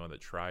other MMO that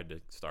tried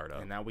to start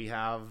up, and now we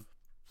have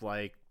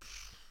like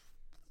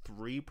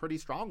 3 pretty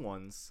strong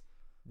ones.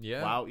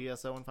 Yeah, WoW,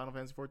 ESO, and Final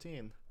Fantasy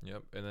 14.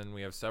 Yep, and then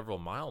we have several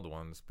mild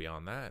ones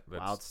beyond that.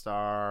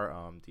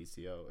 WildStar,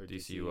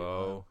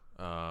 DCUO,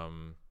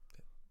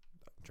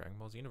 Dragon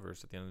Ball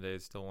Xenoverse. At the end of the day,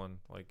 is still one.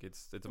 Like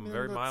it's a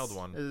very mild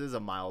one. It is a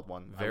mild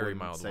one. Very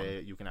mild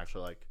one. You can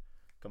actually like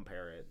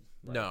compare it.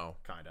 No,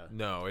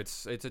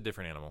 it's a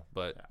different animal,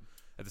 but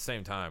at the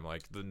same time,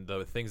 like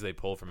the things they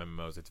pull from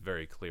MMOs, it's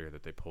very clear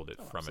that they pulled it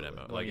from an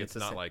MMO. Like it's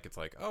not like it's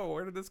like,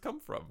 where did this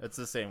come from? It's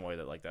the same way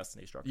that like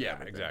Destiny struck.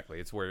 Yeah, exactly.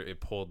 It's where it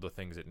pulled the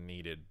things it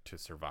needed to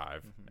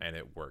survive, and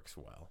it works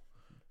well.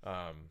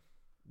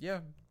 Yeah,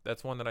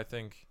 that's one that I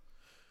think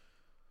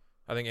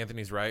I think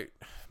Anthony's right.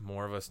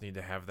 More of us need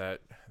to have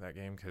that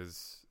game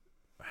because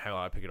hell,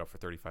 I pick it up for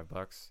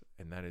 $35,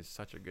 and that is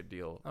such a good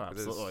deal. Oh,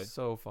 absolutely, it's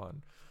so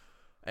fun.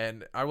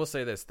 And I will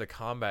say this: the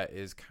combat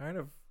is kind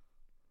of,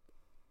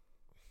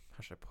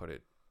 how should I put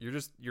it?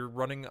 You're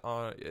running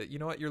on. You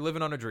know what? You're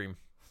living on a dream.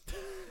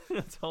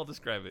 That's how I'll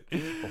describe it.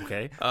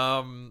 Okay.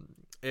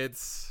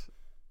 It's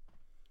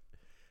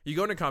you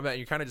go into combat and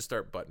you kind of just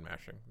start button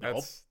mashing.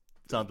 That's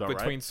sounds about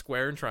between right.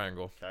 square and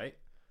triangle. Okay.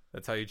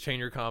 That's how you chain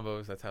your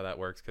combos. That's how that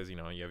works because you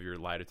have your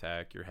light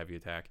attack, your heavy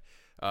attack.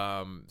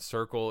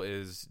 Circle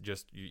is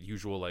just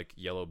usual like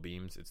yellow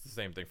beams. It's the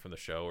same thing from the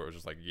show where it was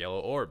just like yellow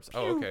orbs. Pew,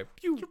 oh, okay.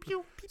 Pew, pew,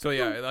 pew, so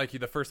yeah, like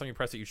the first time you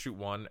press it, you shoot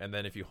one, and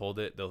then if you hold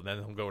it, they'll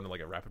go into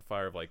like a rapid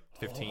fire of like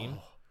 15,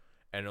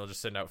 and it'll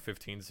just send out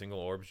 15 single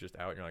orbs just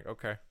out. And you're like,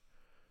 okay,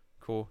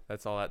 cool.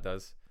 That's all that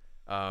does.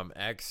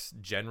 X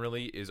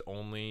generally is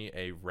only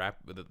a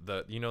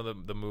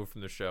the move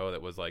from the show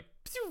that was like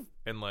pew,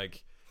 and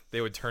like they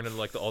would turn into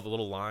like all the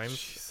little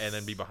lines and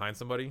then be behind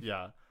somebody.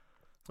 Yeah.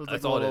 So it's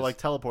That's like all a little it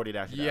is. like teleporty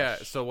dash. Yeah.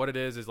 So what it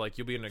is like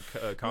you'll be in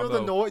a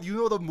combo. You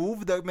know the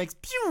move that makes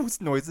pew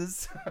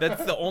noises.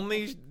 That's the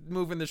only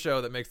move in the show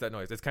that makes that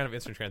noise. It's kind of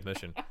instant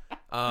transmission.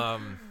 Oh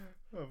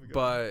my God.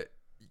 But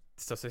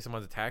so say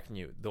someone's attacking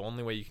you, the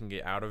only way you can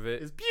get out of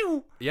it is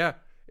pew. Yeah.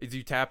 Is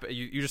you tap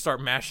you just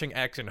start mashing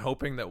X and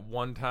hoping that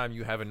one time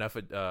you have enough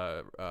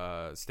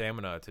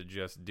stamina to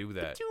just do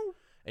that. Pew.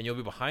 And you'll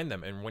be behind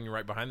them, and when you're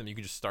right behind them, you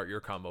can just start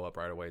your combo up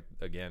right away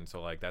again.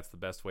 So like that's the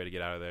best way to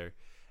get out of there.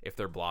 If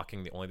they're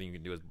blocking, the only thing you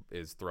can do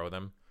is throw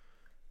them.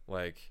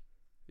 Like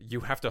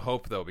you have to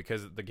hope though,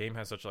 because the game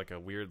has such like a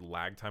weird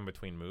lag time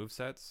between move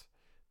sets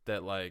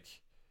that like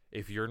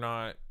if you're in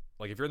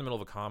the middle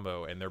of a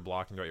combo and they're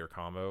blocking out your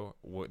combo,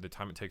 the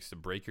time it takes to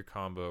break your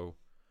combo,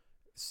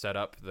 set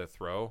up the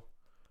throw,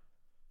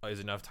 is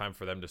enough time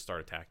for them to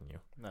start attacking you.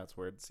 That's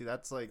weird. See,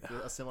 that's like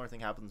a similar thing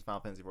happens in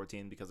Final Fantasy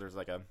 14 because there's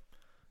like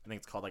I think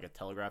it's called like a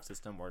telegraph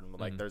system where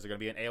like there's going to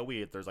be an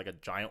AoE if there's like a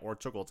giant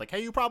orb circle. It's like,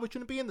 hey, you probably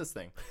shouldn't be in this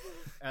thing.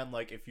 And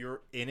like if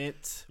you're in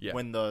it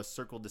when the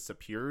circle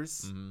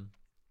disappears,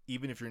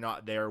 even if you're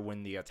not there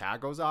when the attack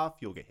goes off,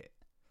 you'll get hit.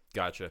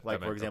 Gotcha.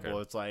 Like for example,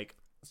 it's like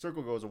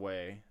circle goes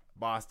away,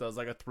 boss does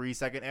like a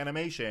 3-second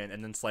animation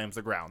and then slams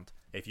the ground.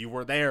 If you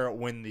were there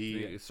when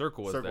the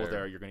circle was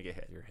there, you're going to get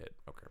hit. You're hit.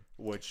 Okay.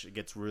 Which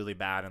gets really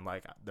bad. And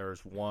like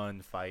there's one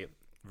fight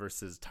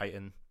versus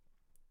Titan.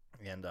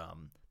 And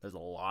there's a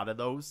lot of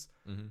those,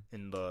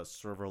 and the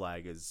server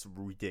lag is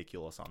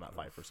ridiculous on that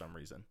fight for some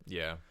reason.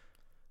 Yeah.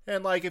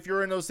 And like if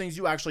you're in those things,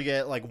 you actually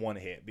get like one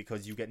hit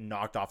because you get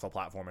knocked off the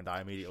platform and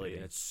die immediately,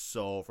 and it's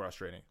so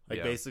frustrating.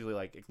 Like basically,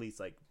 like at least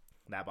like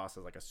that boss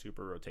has like a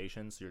super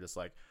rotation, so you're just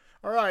like,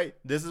 all right,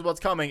 this is what's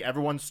coming.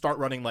 Everyone start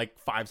running like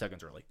 5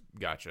 seconds early.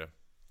 Gotcha.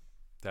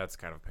 That's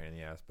kind of a pain in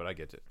the ass, but I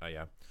get it.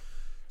 Yeah.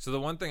 So the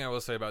one thing I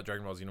will say about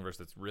Dragon Ball Xenoverse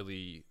that's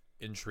really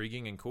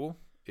intriguing and cool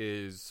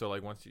is so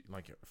like once you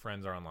like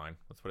friends are online,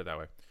 let's put it that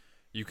way,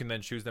 you can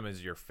then choose them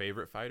as your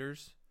favorite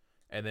fighters,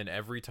 and then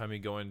every time you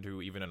go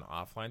into even an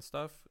offline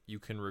stuff, you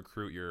can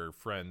recruit your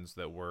friends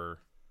that were,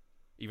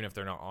 even if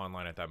they're not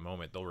online at that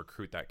moment, they'll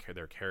recruit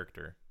their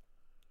character.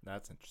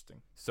 That's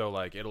interesting. So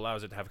like it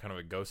allows it to have kind of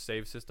a ghost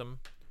save system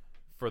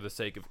for the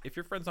sake of if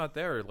your friend's not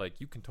there,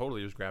 like you can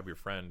totally just grab your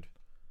friend's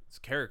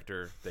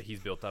character that he's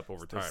built up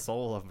over time. The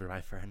soul of my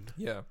friend.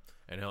 Yeah,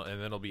 and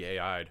then it'll be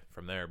AI'd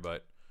from there,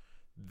 but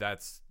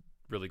that's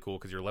really cool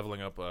because you're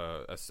leveling up one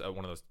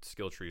of those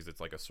skill trees that's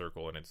like a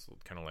circle, and it's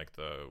kind of like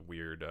the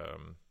weird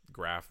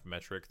graph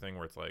metric thing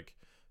where it's like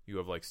you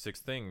have like 6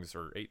 things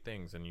or 8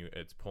 things, and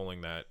it's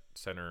pulling that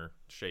center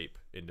shape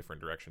in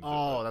different directions.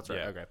 Oh, that's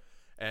right. Yeah. Okay.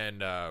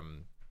 And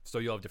so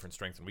you'll have different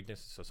strengths and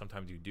weaknesses. So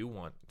sometimes you do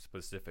want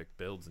specific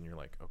builds, and you're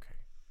like, okay,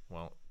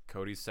 well,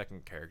 Cody's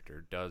second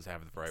character does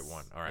have the right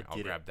one. All right,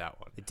 I'll grab that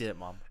one. I did it,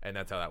 Mom. And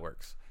that's how that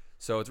works.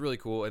 So it's really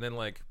cool. And then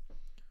like,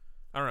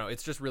 I don't know,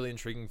 it's just really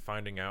intriguing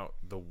finding out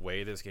the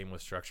way this game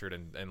was structured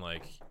and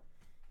like,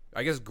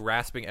 I guess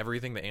grasping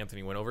everything that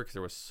Anthony went over because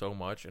there was so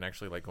much, and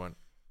actually like going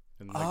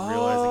and like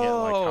realizing it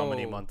like how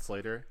many months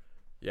later.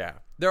 Yeah,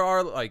 there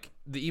are like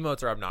the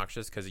emotes are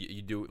obnoxious because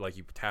you do like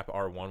you tap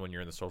R1 when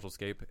you're in the social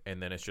scape,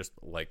 and then it's just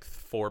like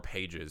 4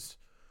 pages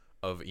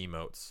of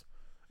emotes,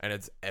 and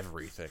it's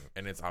everything,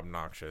 and it's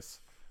obnoxious.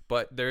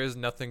 But there is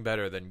nothing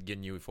better than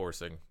Ginyu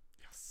forcing.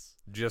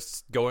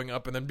 Just going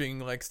up and then being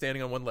like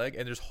standing on one leg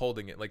and just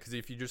holding it, like because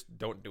if you just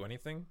don't do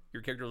anything,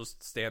 your character will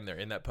just stand there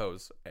in that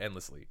pose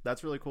endlessly.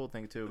 That's really cool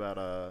thing too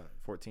about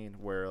 14,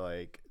 where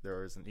like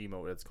there is an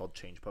emote that's called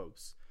change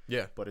pose.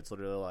 Yeah, but it's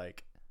literally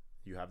like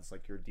you have this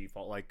like your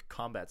default like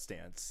combat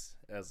stance.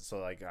 So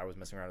like I was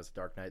messing around as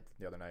Dark Knight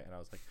the other night, and I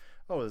was like,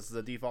 oh, this is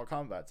the default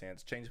combat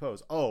stance, change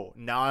pose. Oh,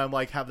 now I'm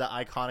like have that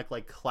iconic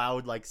like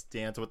cloud like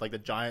stance with like the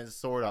giant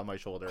sword on my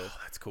shoulder. Oh,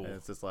 that's cool. And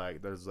it's just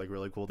like there's like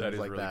really cool things that is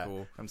like really that.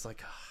 Cool. I'm just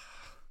like.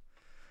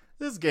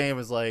 This game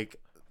is like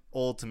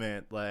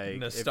ultimate like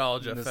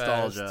nostalgia.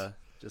 Nostalgia.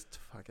 Just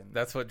fucking.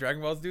 That's what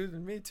Dragon Ball's do to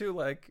me too.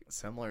 Like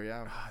similar,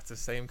 yeah. It's the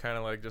same kind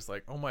of like just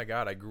like, oh my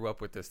god, I grew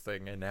up with this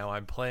thing and now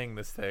I'm playing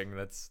this thing.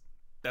 That's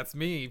that's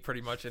me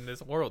pretty much in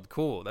this world.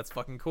 Cool. That's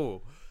fucking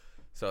cool.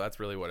 So that's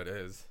really what it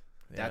is.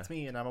 Yeah. That's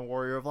me, and I'm a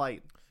warrior of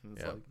light.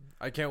 Yeah. Like,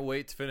 I can't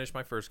wait to finish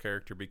my first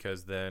character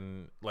because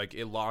then like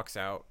it locks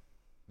out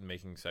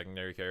making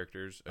secondary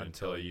characters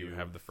until you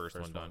have the first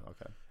one done.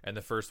 Okay. And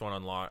the first one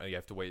unlock, you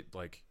have to wait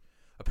like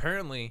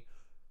apparently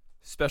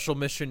special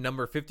mission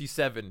number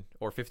 57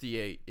 or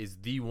 58 is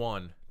the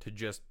one to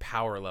just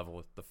power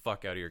level the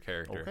fuck out of your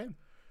character. Okay.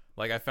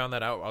 Like I found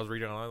that out. I was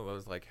reading online. I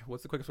was like,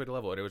 "What's the quickest way to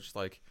level it?" It was just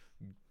like,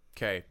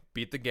 "Okay,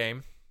 beat the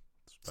game,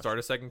 start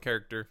a second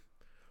character,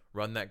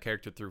 run that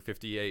character through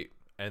 58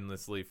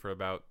 endlessly for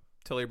about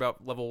till you're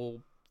about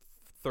level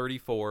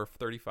 34,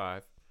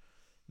 35,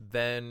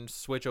 then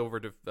switch over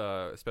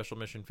to special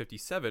mission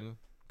 57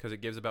 because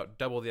it gives about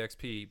double the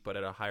XP but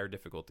at a higher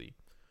difficulty."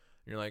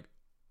 And you're like,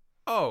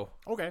 "Oh,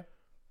 okay,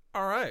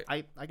 all right,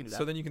 I can do that."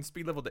 So then you can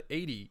speed level to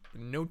 80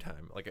 in no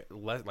time, like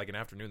like an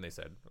afternoon. They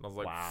said, and I was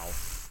like, "Wow."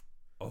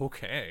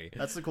 Okay.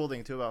 That's the cool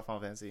thing too about Final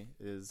Fantasy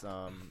is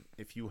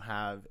if you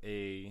have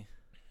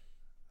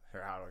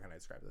how can I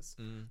describe this?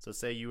 So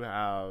say you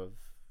have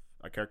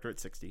a character at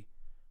 60,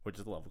 which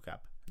is the level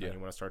cap, and you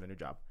want to start a new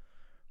job.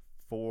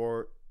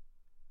 For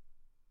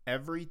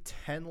every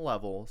 10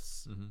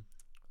 levels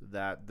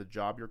that the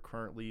job you're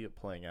currently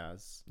playing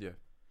as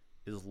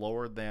is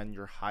lower than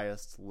your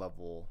highest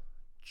level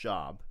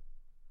job,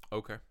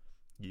 okay,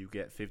 you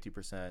get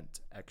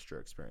 50% extra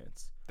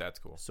experience. That's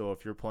cool. So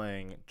if you're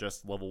playing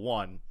just level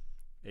 1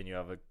 and you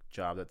have a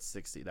job that's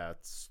 60,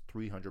 that's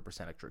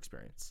 300% extra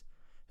experience.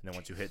 And then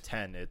once you hit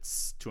 10,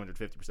 it's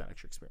 250%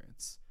 extra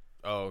experience.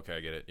 Oh, okay, I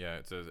get it. Yeah,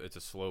 it's a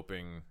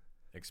sloping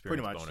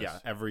experience pretty much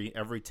bonus. Yeah,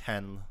 every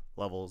 10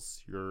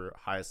 levels your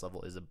highest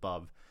level is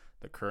above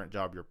the current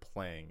job you're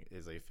playing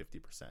is a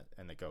 50%,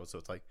 and it goes. So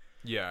it's like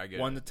I get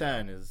 1 to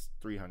 10 is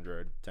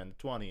 300, 10 to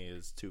 20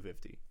 is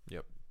 250.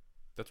 Yep,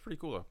 that's pretty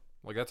cool though.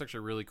 Like that's actually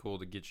really cool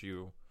to get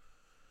you.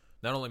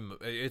 Not only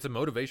it's a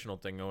motivational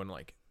thing, knowing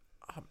like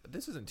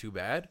this isn't too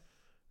bad,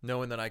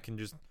 knowing that I can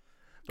just.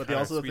 But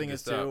the thing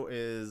is too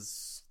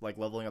is like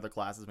leveling other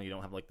classes when you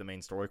don't have like the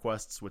main story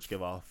quests, which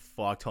give a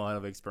fuck ton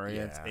of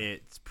experience. Yeah.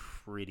 It's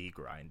pretty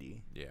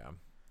grindy. Yeah. I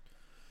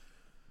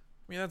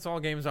mean, that's all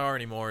games are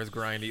anymore is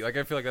grindy. Like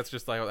I feel like that's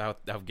just like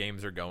how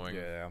games are going.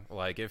 Yeah.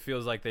 Like it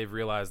feels like they've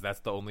realized that's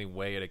the only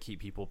way to keep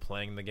people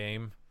playing the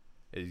game.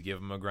 Is give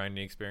them a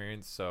grinding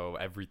experience, so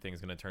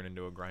everything's going to turn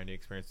into a grinding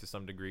experience to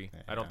some degree.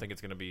 Yeah. I don't think it's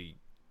going to be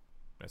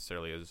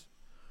necessarily as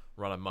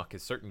run amok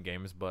as certain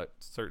games, but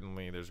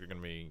certainly there's going to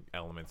be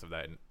elements of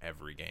that in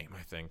every game,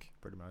 I think.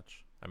 Pretty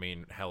much. I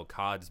mean, hell,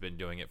 COD's been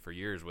doing it for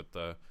years with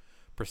the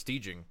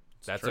prestiging.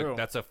 That's true.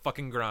 That's a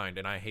fucking grind,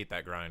 and I hate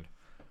that grind.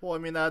 Well, I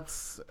mean,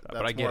 that's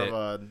but I get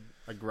more of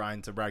a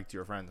grind to brag to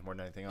your friends more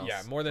than anything else.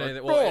 Yeah, more than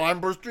anything. Well, I'm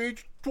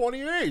prestige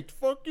 28.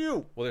 Fuck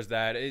you. Well, there's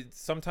that. It's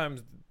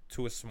sometimes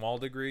to a small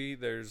degree,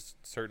 there's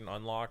certain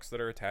unlocks that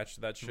are attached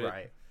to that shit.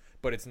 Right.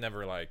 But it's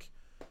never like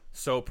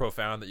so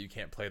profound that you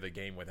can't play the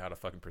game without a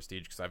fucking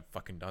prestige, because I've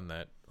fucking done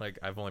that. Like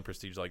I've only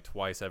prestiged like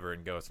twice ever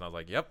in Ghost, and I was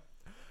like, yep,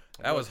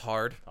 that was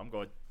hard. I'm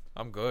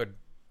good.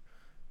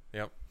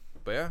 Yep.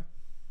 But yeah.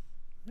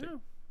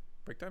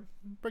 Break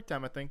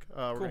time, I think.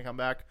 We're gonna come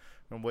back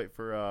and wait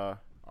for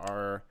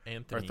our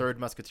third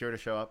musketeer to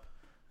show up,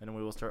 and then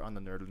we will start on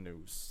the nerd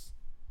news.